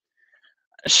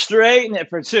 Straighten it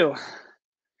for 2.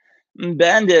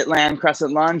 Bend it, land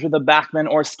crescent lunge with a back bend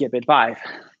or skip it, 5.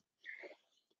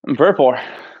 And for 4.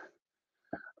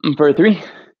 And for 3.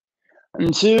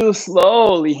 And 2.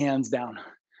 Slowly hands down.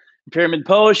 Pyramid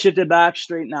pose, shift it back,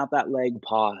 straighten out that leg,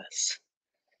 pause.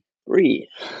 Breathe.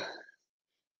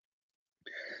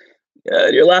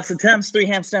 Good. Your last attempts, 3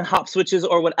 handstand hop switches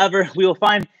or whatever. We will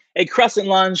find a crescent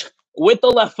lunge with the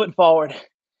left foot forward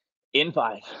in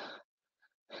 5.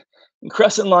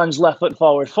 Crescent lunge, left foot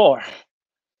forward, 4.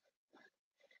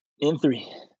 In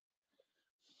 3.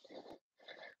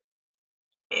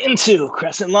 In 2.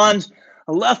 Crescent lunge,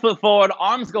 left foot forward,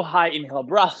 arms go high, inhale,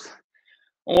 breath.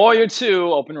 Warrior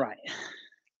 2, open right.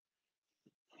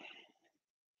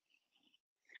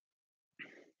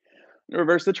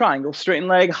 Reverse the triangle, straighten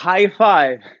leg, high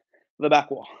 5, the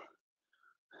back wall.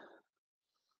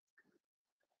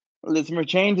 Listen for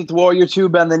change, it's warrior 2,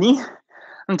 bend the knee.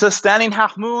 Into standing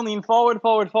half moon, lean forward,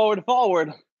 forward, forward,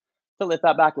 forward to lift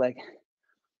that back leg.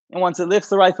 And once it lifts,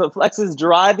 the right foot flexes,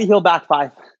 drive the heel back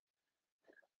 5.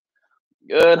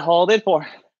 Good, hold it 4.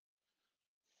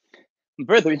 And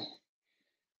for 3.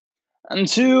 And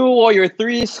 2, warrior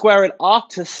 3, square it off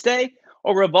to stay,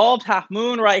 or revolved half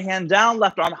moon, right hand down,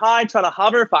 left arm high, try to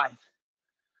hover 5.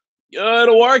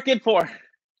 Good, work it 4.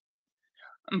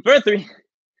 And for 3.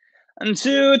 And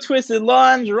 2, twisted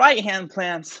lunge, right hand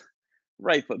plants,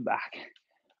 right foot back.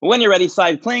 When you're ready,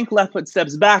 side plank, left foot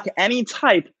steps back, any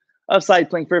type of side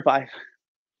plank for 5.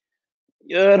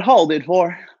 Good, hold it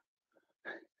 4.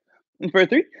 And for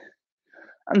 3.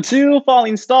 And 2,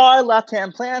 falling star, left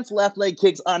hand plants, left leg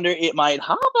kicks under, it might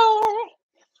hover.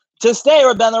 To stay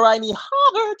or bend the right knee,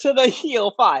 hover to the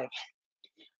heel 5.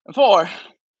 And 4.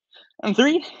 And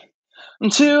 3.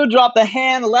 And 2, drop the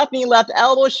hand, left knee, left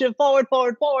elbow, shift forward,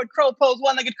 forward, forward, crow pose,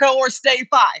 one-legged crow, or stay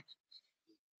 5.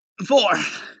 4.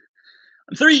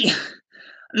 And 3.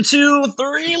 And 2,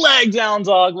 3 leg down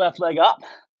dog, left leg up.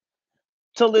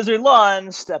 To lizard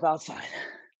lunge, step outside.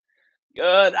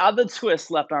 Good, out the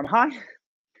twist, left arm high.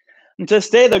 And to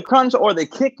stay, the crunch or the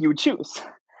kick, you choose.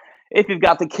 If you've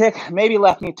got the kick, maybe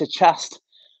left knee to chest,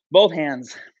 both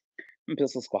hands, and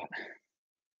pistol squat.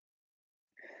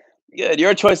 Good,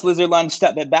 your choice, lizard lunge,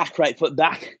 step it back, right foot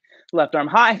back, left arm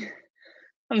high.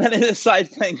 And then it is side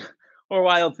thing or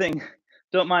wild thing.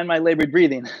 Don't mind my labored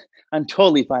breathing. I'm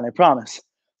totally fine, I promise.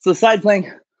 So side plank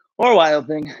or wild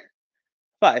thing,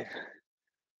 5.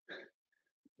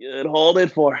 Good, hold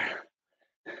it 4.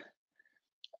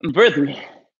 And for 3.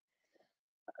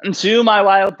 And 2, my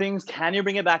wild things, can you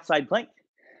bring it back side plank?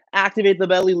 Activate the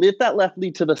belly, lift that left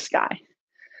knee to the sky.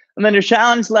 And then your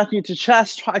challenge, left knee to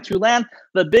chest, try to land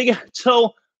the big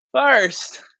toe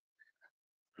first.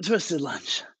 Twisted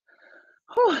lunge.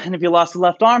 Whew. And if you lost the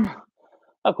left arm,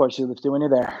 of course you lift it when you're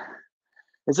there.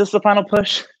 Is this the final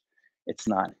push? It's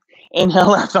not.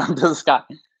 Inhale, left arm to the sky.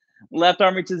 Left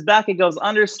arm reaches back, it goes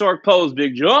under, stork pose,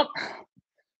 big jump.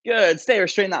 Good, stay or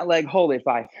straighten that leg, hold it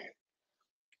 5.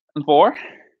 And 4.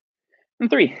 And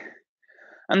 3.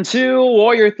 And 2,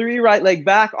 warrior 3, right leg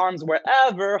back, arms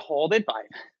wherever, hold it 5.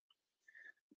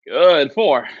 Good,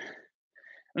 4.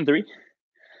 And 3.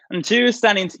 And 2,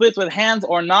 standing splits with hands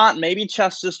or not, maybe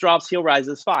chest just drops, heel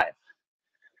rises 5.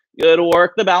 Good,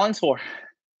 work the balance 4.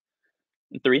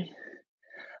 And 3.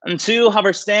 And 2,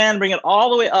 hover stand, bring it all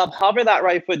the way up, hover that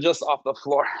right foot just off the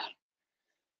floor.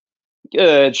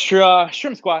 Good,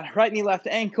 shrimp squat, right knee, left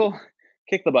ankle,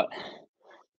 kick the butt.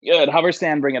 Good, hover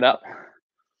stand, bring it up.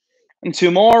 And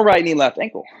 2 more, right knee, left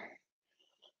ankle.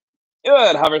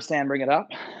 Good, hover stand, bring it up.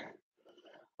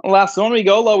 Last one, we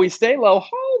go low, we stay low,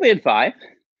 hold it 5,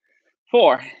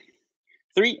 4,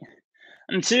 3,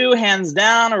 and 2, hands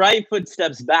down, right foot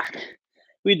steps back.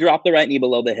 We drop the right knee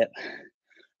below the hip.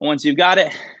 Once you've got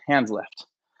it, hands lift.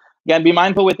 Again, be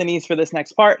mindful with the knees for this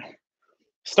next part.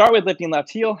 Start with lifting left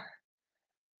heel.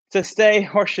 To stay,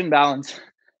 horse shin balance,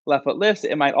 left foot lifts,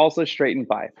 it might also straighten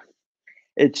 5.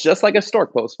 It's just like a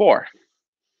stork pose, 4.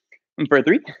 And for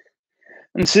 3.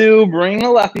 And 2, bring the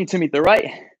left knee to meet the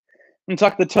right. And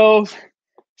tuck the toes,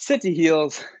 sit to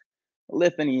heels,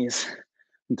 lift the knees,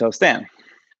 and toe stand.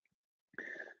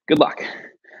 Good luck.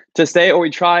 To stay or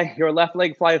we try, your left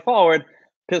leg fly forward,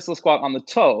 pistol squat on the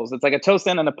toes. It's like a toe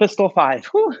stand and a pistol 5.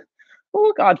 Whew.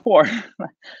 Oh God, 4. Not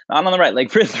on the right leg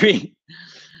for 3.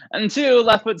 And 2,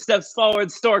 left foot steps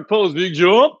forward, stork pose, big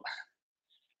jump.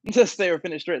 To stay or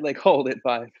finish straight leg, hold it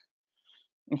 5.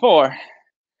 And 4.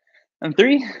 And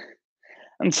 3.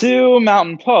 And 2,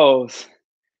 mountain pose.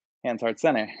 Hands heart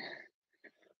center.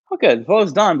 Oh, good. The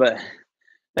flow's done, but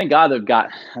thank God they've got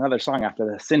another song after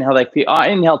this. Inhale,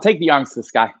 inhale, take the arms to the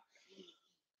sky.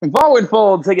 And forward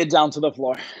fold, take it down to the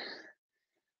floor.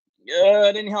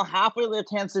 Good. Inhale, halfway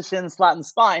lift, hands to shins, flatten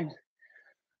spine.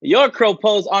 Your crow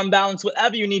pose, arm balance,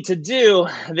 whatever you need to do.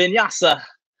 Vinyasa,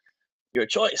 your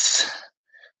choice.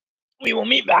 We will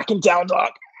meet back in down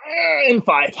dog in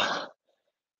 5.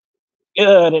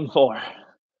 Good, in 4.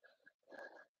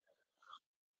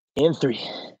 In 3.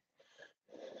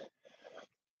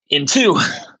 In 2.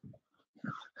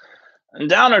 And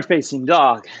downward facing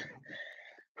dog.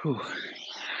 Whew.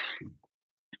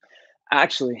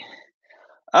 Actually,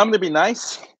 I'm going to be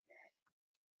nice,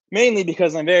 mainly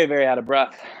because I'm very, very out of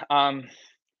breath.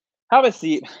 Have a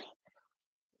seat.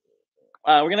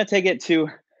 We're going to take it to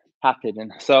half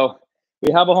pigeon. So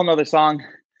we have a whole nother song.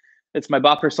 It's my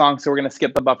buffer song, so we're going to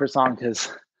skip the buffer song because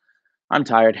I'm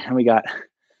tired. And we got,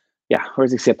 we're going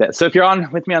to skip that. So if you're on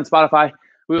with me on Spotify,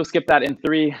 we will skip that in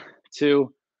 3,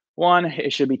 2, 1.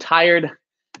 It should be Tired.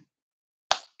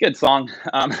 Good song.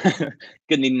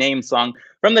 Good name song.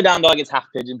 From the down dog, it's half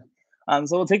pigeon. So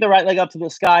we'll take the right leg up to the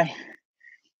sky.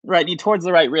 Right knee towards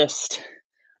the right wrist.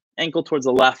 ankle towards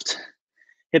the left,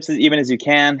 hips as even as you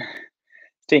can.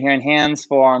 Stay here in hands,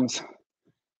 forearms,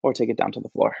 or take it down to the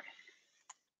floor.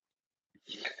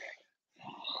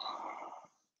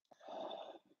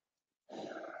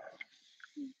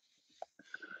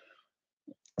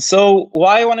 So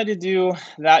why I wanted to do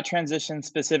that transition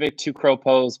specific to crow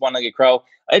pose, one-legged crow,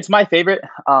 it's my favorite.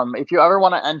 If you ever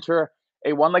want to enter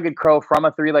a one-legged crow from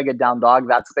a three-legged down dog,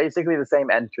 that's basically the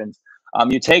same entrance.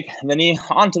 You take the knee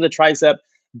onto the tricep,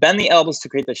 bend the elbows to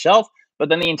create the shelf, but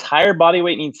then the entire body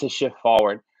weight needs to shift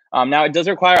forward. Now, it does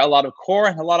require a lot of core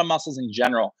and a lot of muscles in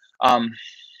general. As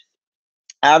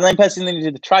I'm pressing into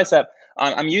the tricep,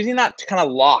 I'm using that to kind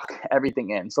of lock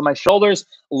everything in. So my shoulders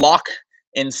lock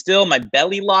in still, my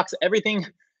belly locks, everything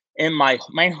in my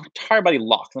entire body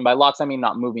locks. And by locks, I mean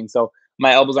not moving. So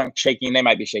my elbows aren't shaking, they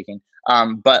might be shaking.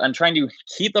 But I'm trying to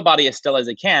keep the body as still as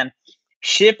I can,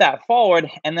 shift that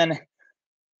forward, and then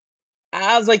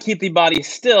as I keep the body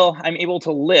still, I'm able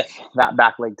to lift that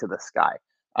back leg to the sky.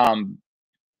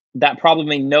 That probably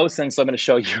made no sense, so I'm going to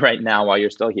show you right now while you're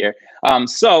still here.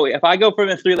 So if I go from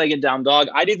a three-legged down dog,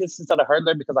 I do this instead of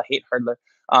hurdler because I hate hurdler,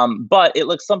 but it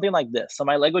looks something like this. So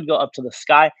my leg would go up to the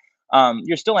sky.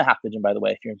 You're still in a half pigeon, by the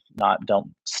way. If you're not,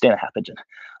 don't stay in a half pigeon.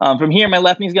 From here, my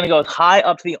left knee is going to go as high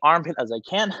up to the armpit as I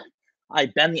can. I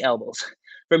bend the elbows.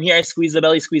 From here, I squeeze the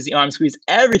belly, squeeze the arm, squeeze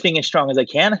everything as strong as I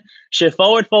can. Shift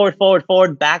forward, forward, forward,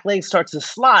 forward. Back leg starts to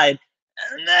slide,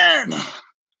 and then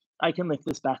I can lift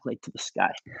this back leg to the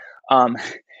sky.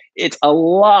 It's a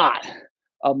lot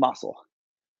of muscle.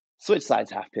 Switch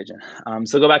sides, half pigeon.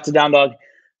 So go back to down dog,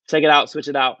 take it out, switch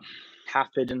it out, half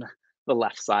pigeon, the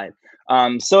left side.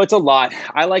 So it's a lot.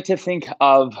 I like to think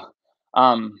of,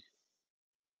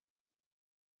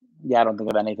 yeah, I don't think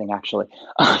of anything actually.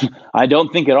 I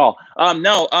don't think at all.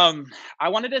 I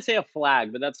wanted to say a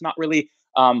flag, but that's not really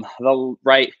the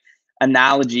right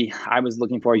analogy I was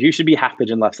looking for. You should be half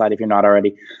pigeon left side if you're not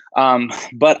already.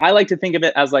 But I like to think of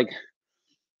it as like,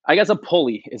 I guess a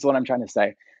pulley is what I'm trying to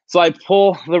say. So I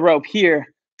pull the rope here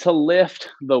to lift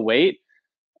the weight.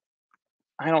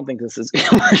 I don't think this is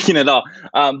working at all.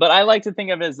 But I like to think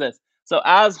of it as this. So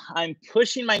as I'm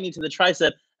pushing my knee to the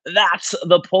tricep, that's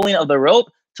the pulling of the rope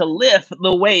to lift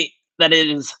the weight that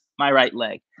is my right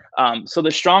leg. So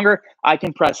the stronger I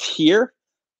can press here,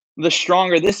 the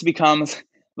stronger this becomes,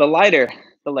 the lighter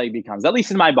the leg becomes, at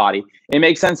least in my body. It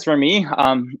makes sense for me.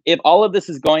 If all of this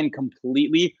is going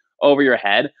completely over your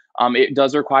head, it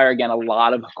does require, again, a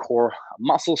lot of core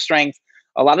muscle strength,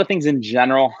 a lot of things in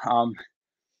general.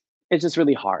 It's just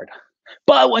really hard.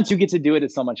 But once you get to do it,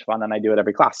 it's so much fun, and I do it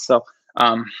every class. So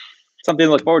something to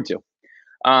look forward to.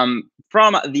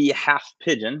 From the half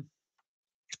pigeon,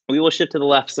 we will shift to the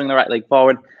left, swing the right leg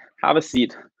forward, have a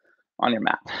seat on your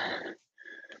mat.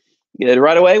 Good.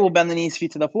 Right away, we'll bend the knees,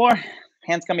 feet to the floor,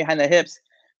 hands come behind the hips,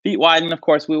 feet wide, and of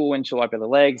course, we will windshield wiper the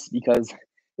legs because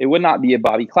it would not be a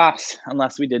body class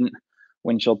unless we didn't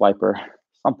windshield wiper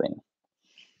something.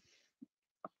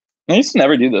 I used to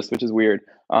never do this, which is weird.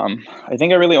 I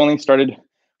think I really only started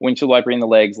windshield wipering the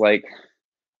legs like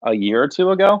a year or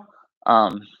two ago,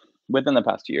 within the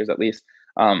past 2 years at least.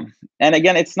 And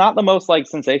again, it's not the most like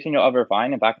sensation you'll ever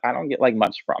find. In fact, I don't get like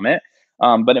much from it,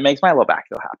 but it makes my low back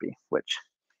feel happy,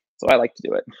 so I like to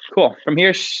do it. Cool. From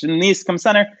here, knees come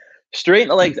center, straighten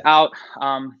the legs out.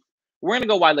 We're gonna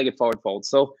go wide-legged forward fold.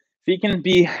 So feet can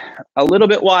be a little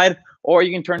bit wide, or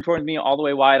you can turn towards me all the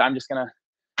way wide. I'm just gonna,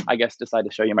 I guess, decide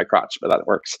to show you my crotch, but that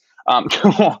works.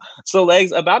 Cool. So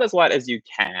legs about as wide as you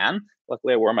can.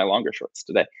 Luckily, I wore my longer shorts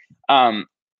today.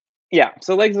 Yeah,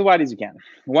 so legs as wide as you can.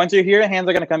 Once you're here, hands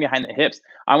are gonna come behind the hips.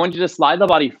 I want you to slide the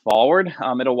body forward.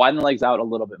 It'll widen the legs out a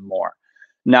little bit more.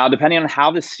 Now, depending on how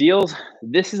this feels,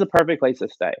 this is the perfect place to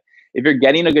stay. If you're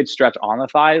getting a good stretch on the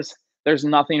thighs, there's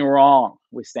nothing wrong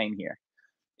with staying here.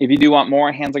 If you do want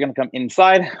more, hands are gonna come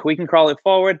inside. We can crawl it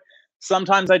forward.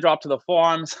 Sometimes I drop to the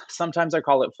forearms. Sometimes I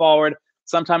crawl it forward.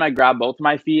 Sometimes I grab both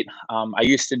my feet. I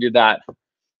used to do that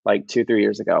like 2-3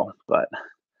 years ago, but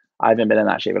I haven't been in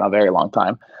that shape in a very long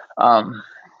time.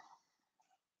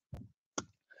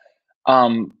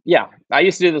 Yeah, I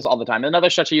used to do this all the time.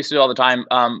 Another stretch I used to do all the time.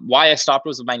 Why I stopped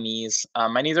was with my knees.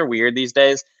 My knees are weird these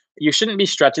days. You shouldn't be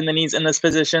stretching the knees in this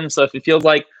position. So if it feels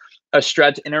like a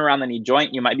stretch in and around the knee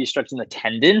joint, you might be stretching the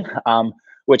tendon,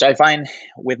 which I find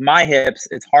with my hips,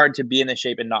 it's hard to be in this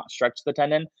shape and not stretch the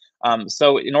tendon.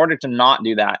 So in order to not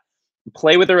do that,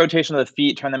 play with the rotation of the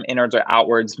feet, turn them inwards or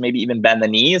outwards, maybe even bend the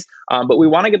knees. But we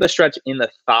want to get the stretch in the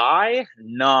thigh,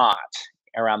 not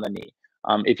around the knee.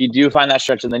 If you do find that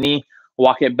stretch in the knee,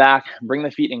 walk it back, bring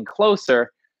the feet in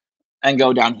closer, and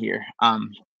go down here.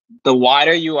 The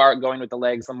wider you are going with the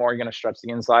legs, the more you're going to stretch the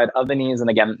inside of the knees. And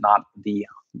again, not the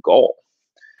goal.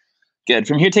 Good.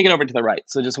 From here, take it over to the right.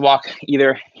 So just walk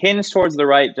either hinge towards the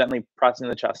right, gently pressing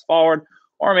the chest forward,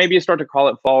 or maybe you start to crawl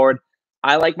it forward.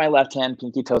 I like my left hand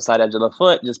pinky toe side edge of the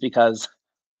foot just because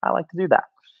I like to do that.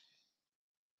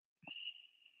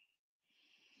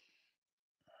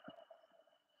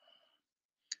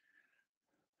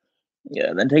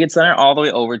 Yeah, then take it center all the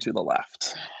way over to the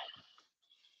left.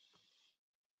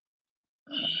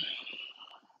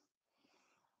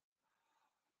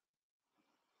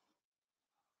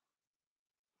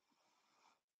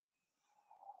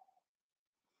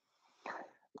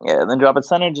 Yeah, then drop it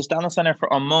center, just down the center for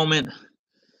a moment.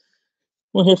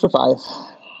 We're here for 5.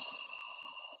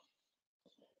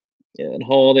 Yeah, and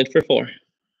hold it for 4.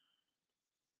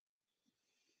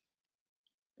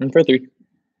 And for 3.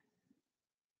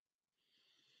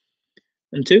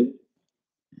 And 2.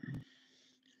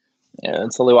 Yeah,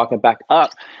 and slowly walk it back up.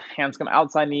 Hands come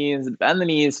outside knees, bend the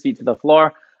knees, feet to the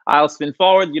floor. I'll spin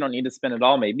forward. You don't need to spin at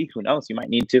all. Maybe, who knows, you might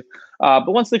need to.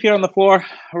 But once the feet are on the floor,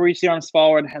 reach the arms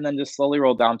forward and then just slowly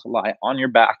roll down to lie on your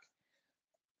back.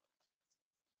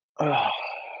 And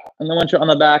then once you're on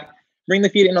the back, bring the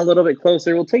feet in a little bit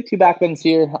closer. We'll take 2 back bends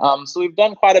here. So we've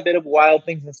done quite a bit of wild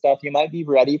things and stuff. You might be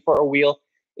ready for a wheel.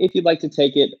 If you'd like to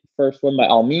take it, first one by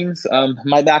all means.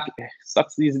 My back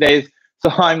sucks these days, so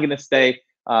I'm going to stay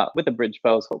with a bridge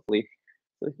pose, hopefully.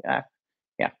 So, yeah.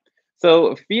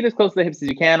 So feet as close to the hips as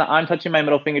you can. I'm touching my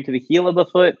middle finger to the heel of the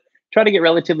foot. Try to get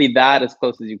relatively that as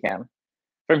close as you can.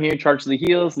 From here, charge to the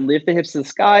heels, lift the hips to the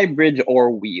sky, bridge or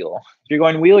wheel. If you're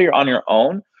going wheel, you're on your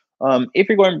own. If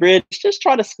you're going bridge, just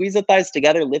try to squeeze the thighs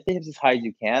together, lift the hips as high as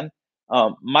you can.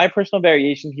 My personal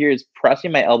variation here is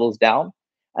pressing my elbows down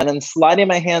and then sliding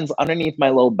my hands underneath my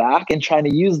low back and trying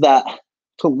to use that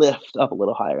to lift up a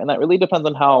little higher. And that really depends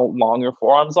on how long your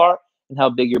forearms are and how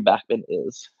big your back bend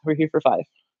is. We're here for 5.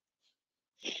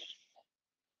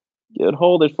 Good.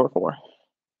 Hold it for 4.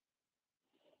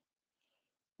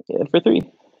 Good. For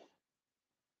 3.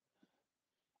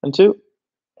 And 2.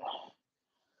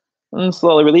 And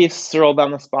slowly release, roll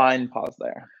down the spine, pause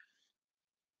there.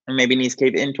 And maybe knees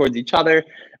cave in towards each other.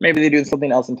 Maybe they do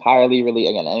something else entirely, really,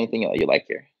 again, anything that you like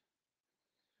here.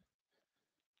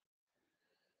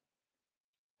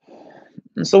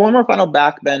 And so one more final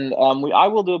back bend. I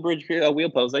will do a bridge a wheel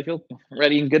pose. I feel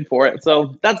ready and good for it.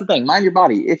 So that's the thing. Mind your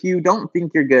body. If you don't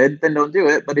think you're good, then don't do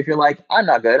it. But if you're like, I'm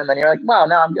not good, and then you're like, wow,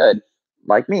 now I'm good,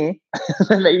 like me,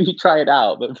 then maybe try it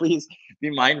out. But please be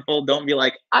mindful. Don't be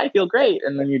like, I feel great,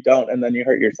 and then you don't, and then you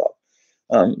hurt yourself.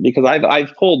 Because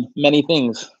I've pulled many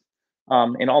things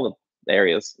in all the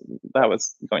areas. That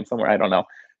was going somewhere, I don't know.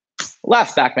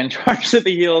 Last back bend, charge to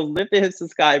the heels, lift the hips to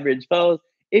sky, bridge pose.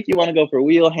 If you want to go for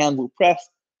wheel, hands will press,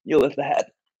 you'll lift the head.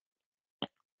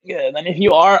 Good. And if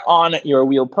you are on your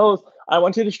wheel pose, I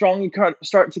want you to strongly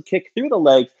start to kick through the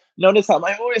legs. Notice how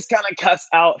my voice kind of cuts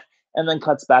out and then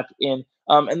cuts back in.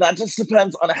 And that just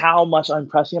depends on how much I'm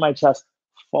pressing my chest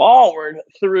forward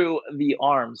through the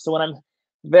arms. So when I'm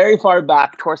very far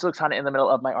back, torso kind of in the middle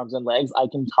of my arms and legs, I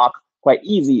can talk quite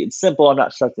easy. It's simple. I'm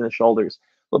not stretching the shoulders.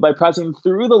 But by pressing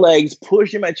through the legs,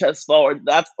 pushing my chest forward,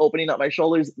 that's opening up my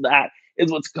shoulders. That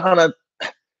is what's kind of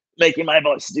making my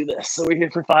voice do this. So we're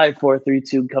here for 5, 4, 3,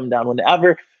 2, come down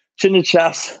whenever. Chin to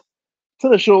chest, to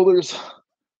the shoulders,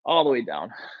 all the way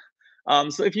down.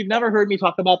 So if you've never heard me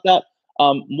talk about that,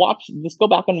 just go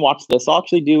back and watch this. I'll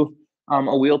actually do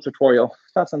a wheel tutorial.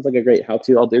 That sounds like a great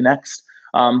how-to I'll do next.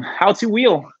 How-to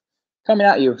wheel coming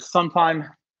at you sometime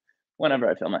whenever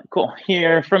I film it. Cool.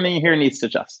 Here, from me, here, knees to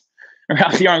chest.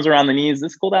 Wrap the arms around the knees.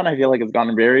 This cool down, I feel like, has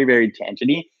gone very, very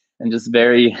tangent-y and just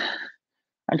very,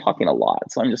 I'm talking a lot,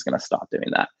 so I'm just going to stop doing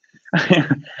that.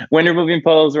 When you're moving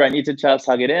pose, right knee to chest,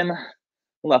 hug it in.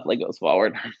 Left leg goes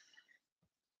forward.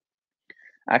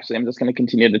 Actually, I'm just going to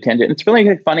continue the tangent. It's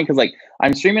really funny because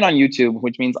I'm streaming on YouTube,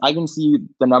 which means I can see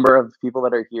the number of people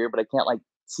that are here, but I can't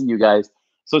see you guys.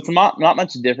 So it's not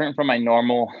much different from my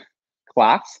normal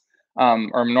class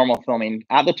or normal filming.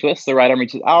 At the twist, the right arm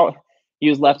reaches out.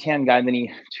 Use left hand, guide the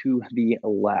knee to the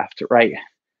left, right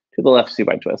to the left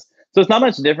supine twist. So it's not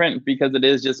much different because it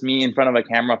is just me in front of a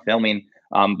camera filming.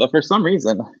 But for some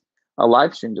reason, a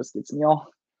live stream just gets me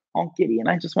all giddy, and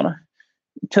I just want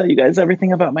to tell you guys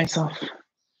everything about myself,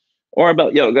 or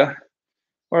about yoga,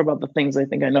 or about the things I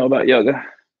think I know about yoga.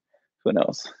 Who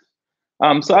knows?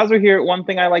 So as we're here, one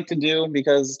thing I like to do,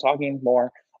 because talking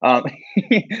more,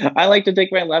 I like to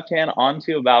take my left hand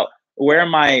onto about where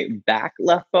my back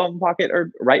left bone pocket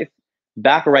or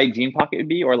back right jean pocket would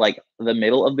be, or the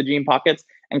middle of the jean pockets,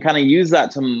 and kind of use that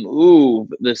to move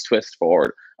this twist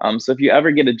forward. So if you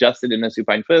ever get adjusted in a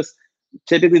supine twist,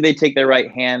 typically they take their right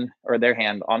hand or their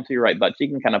hand onto your right butt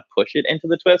cheek and kind of push it into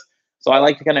the twist. So I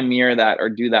like to kind of mirror that or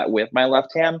do that with my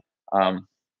left hand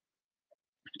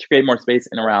to create more space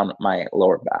in around my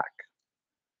lower back.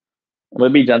 I'm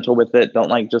gonna be gentle with it.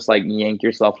 Don't just yank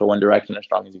yourself to one direction as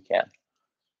strong as you can.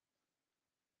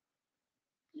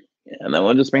 And then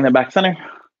we'll just bring that back center.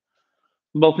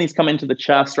 Both knees come into the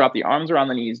chest, drop the arms around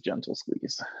the knees, gentle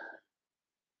squeeze.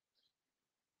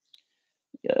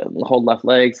 Hold left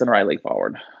leg, send right leg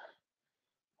forward.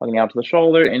 Hugging out to the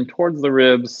shoulder and towards the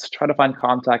ribs. Try to find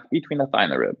contact between the thigh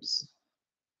and the ribs.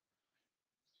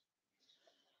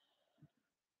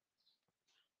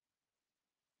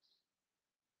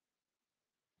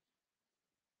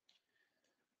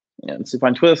 And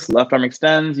supine twist, left arm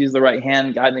extends, use the right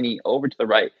hand, guide the knee over to the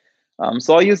right.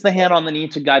 So I'll use the hand on the knee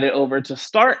to guide it over to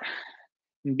start.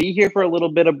 Be here for a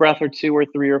little bit of breath or 2 or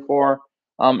 3 or 4.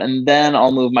 And then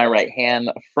I'll move my right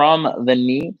hand from the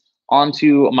knee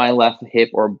onto my left hip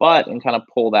or butt and kind of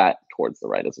pull that towards the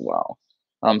right as well.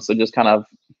 So just kind of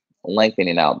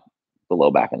lengthening out the low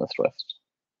back in this twist.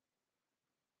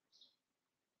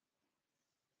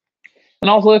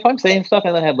 And also, if I'm saying stuff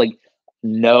and I have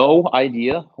no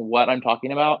idea what I'm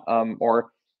talking about, or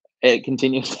it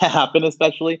continues to happen,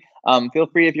 especially, feel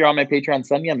free, if you're on my Patreon,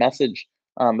 send me a message.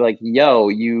 Be like, yo,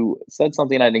 you said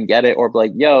something, I didn't get it, or be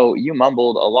like, yo, you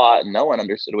mumbled a lot, no one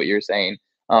understood what you're saying,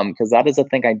 because that is a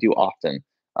thing I do often.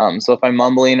 So if I'm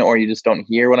mumbling or you just don't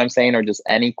hear what I'm saying, or just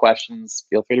any questions,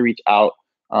 feel free to reach out.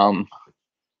 I'm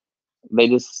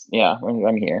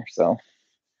here, so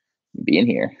being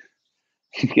here.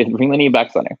 Good. Bring the knee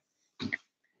back center.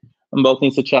 And both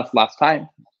knees to chest last time.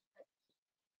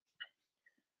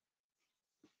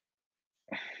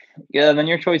 Yeah, then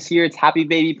your choice here, it's happy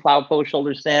baby, plow pose,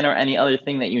 shoulder stand, or any other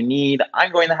thing that you need.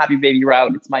 I'm going the happy baby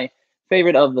route. It's my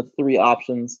favorite of the 3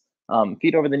 options.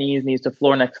 Feet over the knees to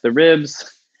floor next to the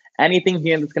ribs. Anything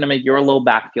here that's going to make your low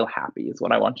back feel happy is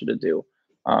what I want you to do.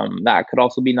 That could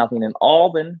also be nothing at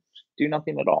all, then do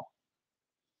nothing at all.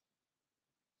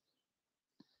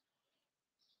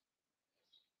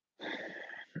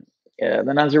 Yeah,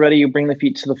 then as you're ready, you bring the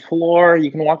feet to the floor.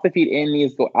 You can walk the feet in,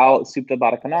 knees go out, Supta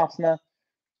Baddha Konasana.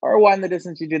 Or wind the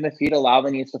distance you do in the feet, allow the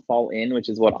knees to fall in, which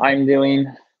is what I'm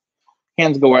doing.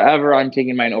 Hands go wherever. I'm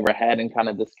taking mine overhead in kind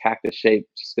of this cactus shape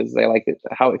just because I like it,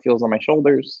 how it feels on my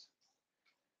shoulders.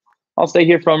 I'll stay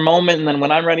here for a moment, and then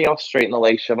when I'm ready, I'll straighten the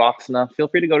legs, Shavasana. Feel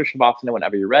free to go to Shavasana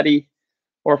whenever you're ready,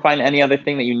 or find any other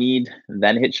thing that you need,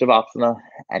 then hit Shavasana,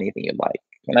 anything you'd like.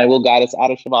 And I will guide us out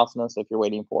of Shavasana, so if you're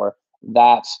waiting for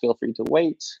that, feel free to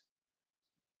wait.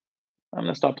 I'm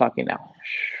going to stop talking now.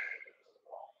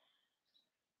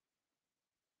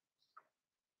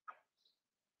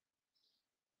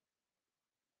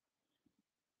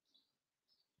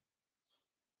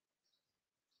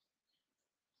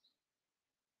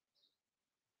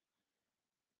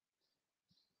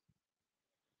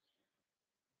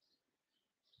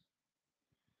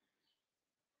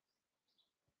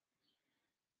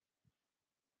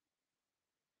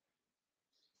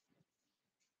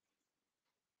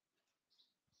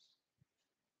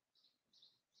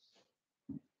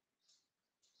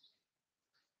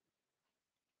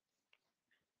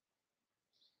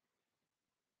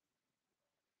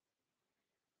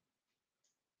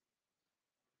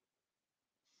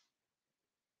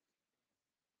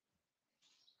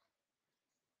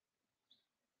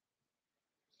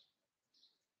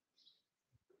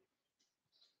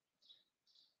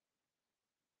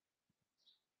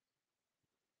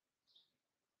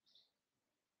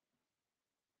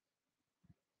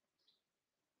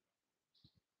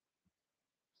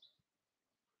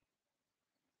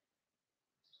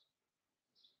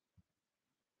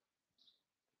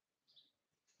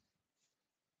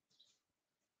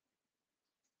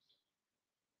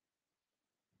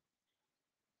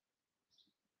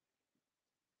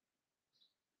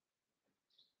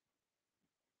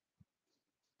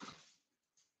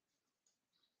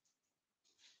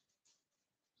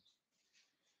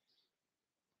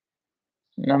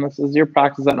 Now this is your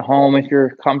practice at home. If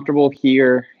you're comfortable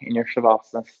here in your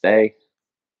Shavasana, stay.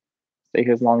 Stay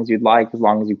here as long as you'd like, as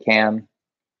long as you can.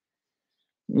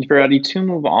 If you're ready to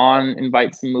move on,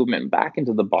 invite some movement back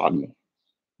into the body.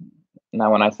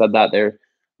 Now, when I said that, there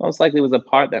most likely was a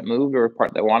part that moved or a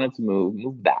part that wanted to move.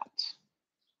 Move that.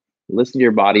 Listen to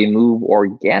your body, move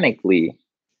organically,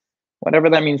 whatever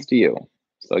that means to you.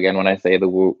 So again, when I say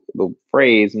the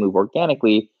phrase move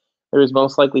organically, there is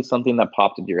most likely something that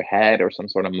popped into your head or some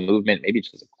sort of movement, maybe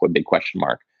just a big question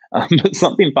mark, but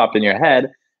something popped in your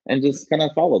head, and just kind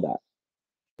of follow that.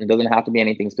 It doesn't have to be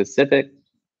anything specific.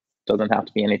 Doesn't have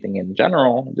to be anything in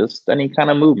general, just any kind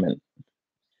of movement.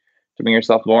 To bring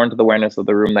yourself more into the awareness of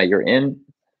the room that you're in,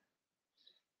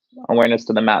 awareness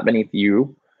to the mat beneath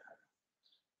you,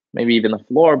 maybe even the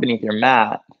floor beneath your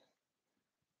mat,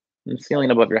 and the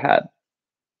ceiling above your head.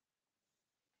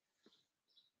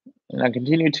 Now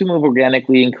continue to move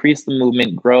organically, increase the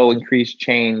movement, grow, increase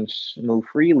change, move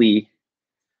freely,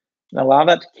 and allow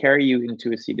that to carry you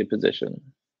into a seated position.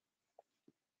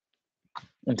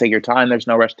 And take your time, there's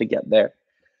no rush to get there.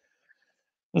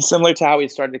 And similar to how we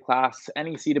started the class,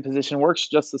 any seated position works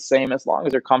just the same as long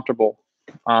as you're comfortable.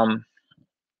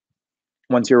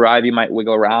 Once you arrive, you might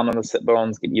wiggle around on the sit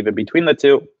bones, get even between the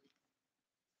two.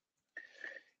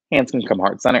 Hands can come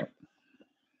heart center.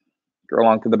 Go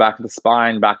along to the back of the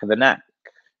spine, back of the neck.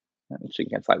 And chin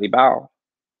can slightly bow.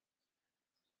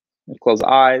 And close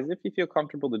eyes if you feel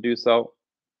comfortable to do so.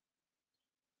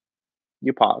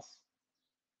 You pause.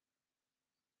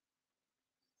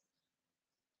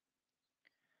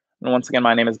 And once again,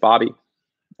 my name is Bobby.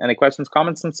 Any questions,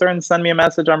 comments, concerns, send me a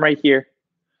message. I'm right here.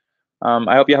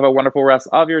 I hope you have a wonderful rest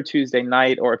of your Tuesday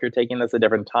night, or if you're taking this a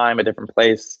different time, a different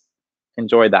place,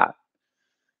 enjoy that.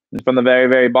 And from the very,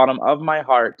 very bottom of my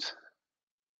heart,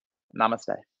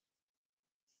 namaste.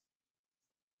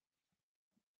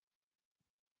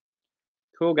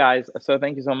 Cool, guys. So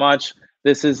thank you so much.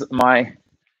 This is my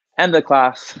end of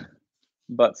class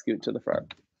butt scoot to the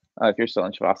front. If you're still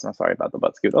in Shavasana, sorry about the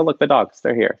butt scoot. Oh, look, the dogs,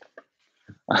 they're here.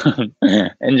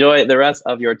 Enjoy the rest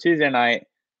of your Tuesday night.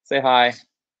 Say hi.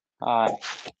 Hi.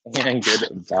 And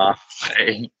goodbye.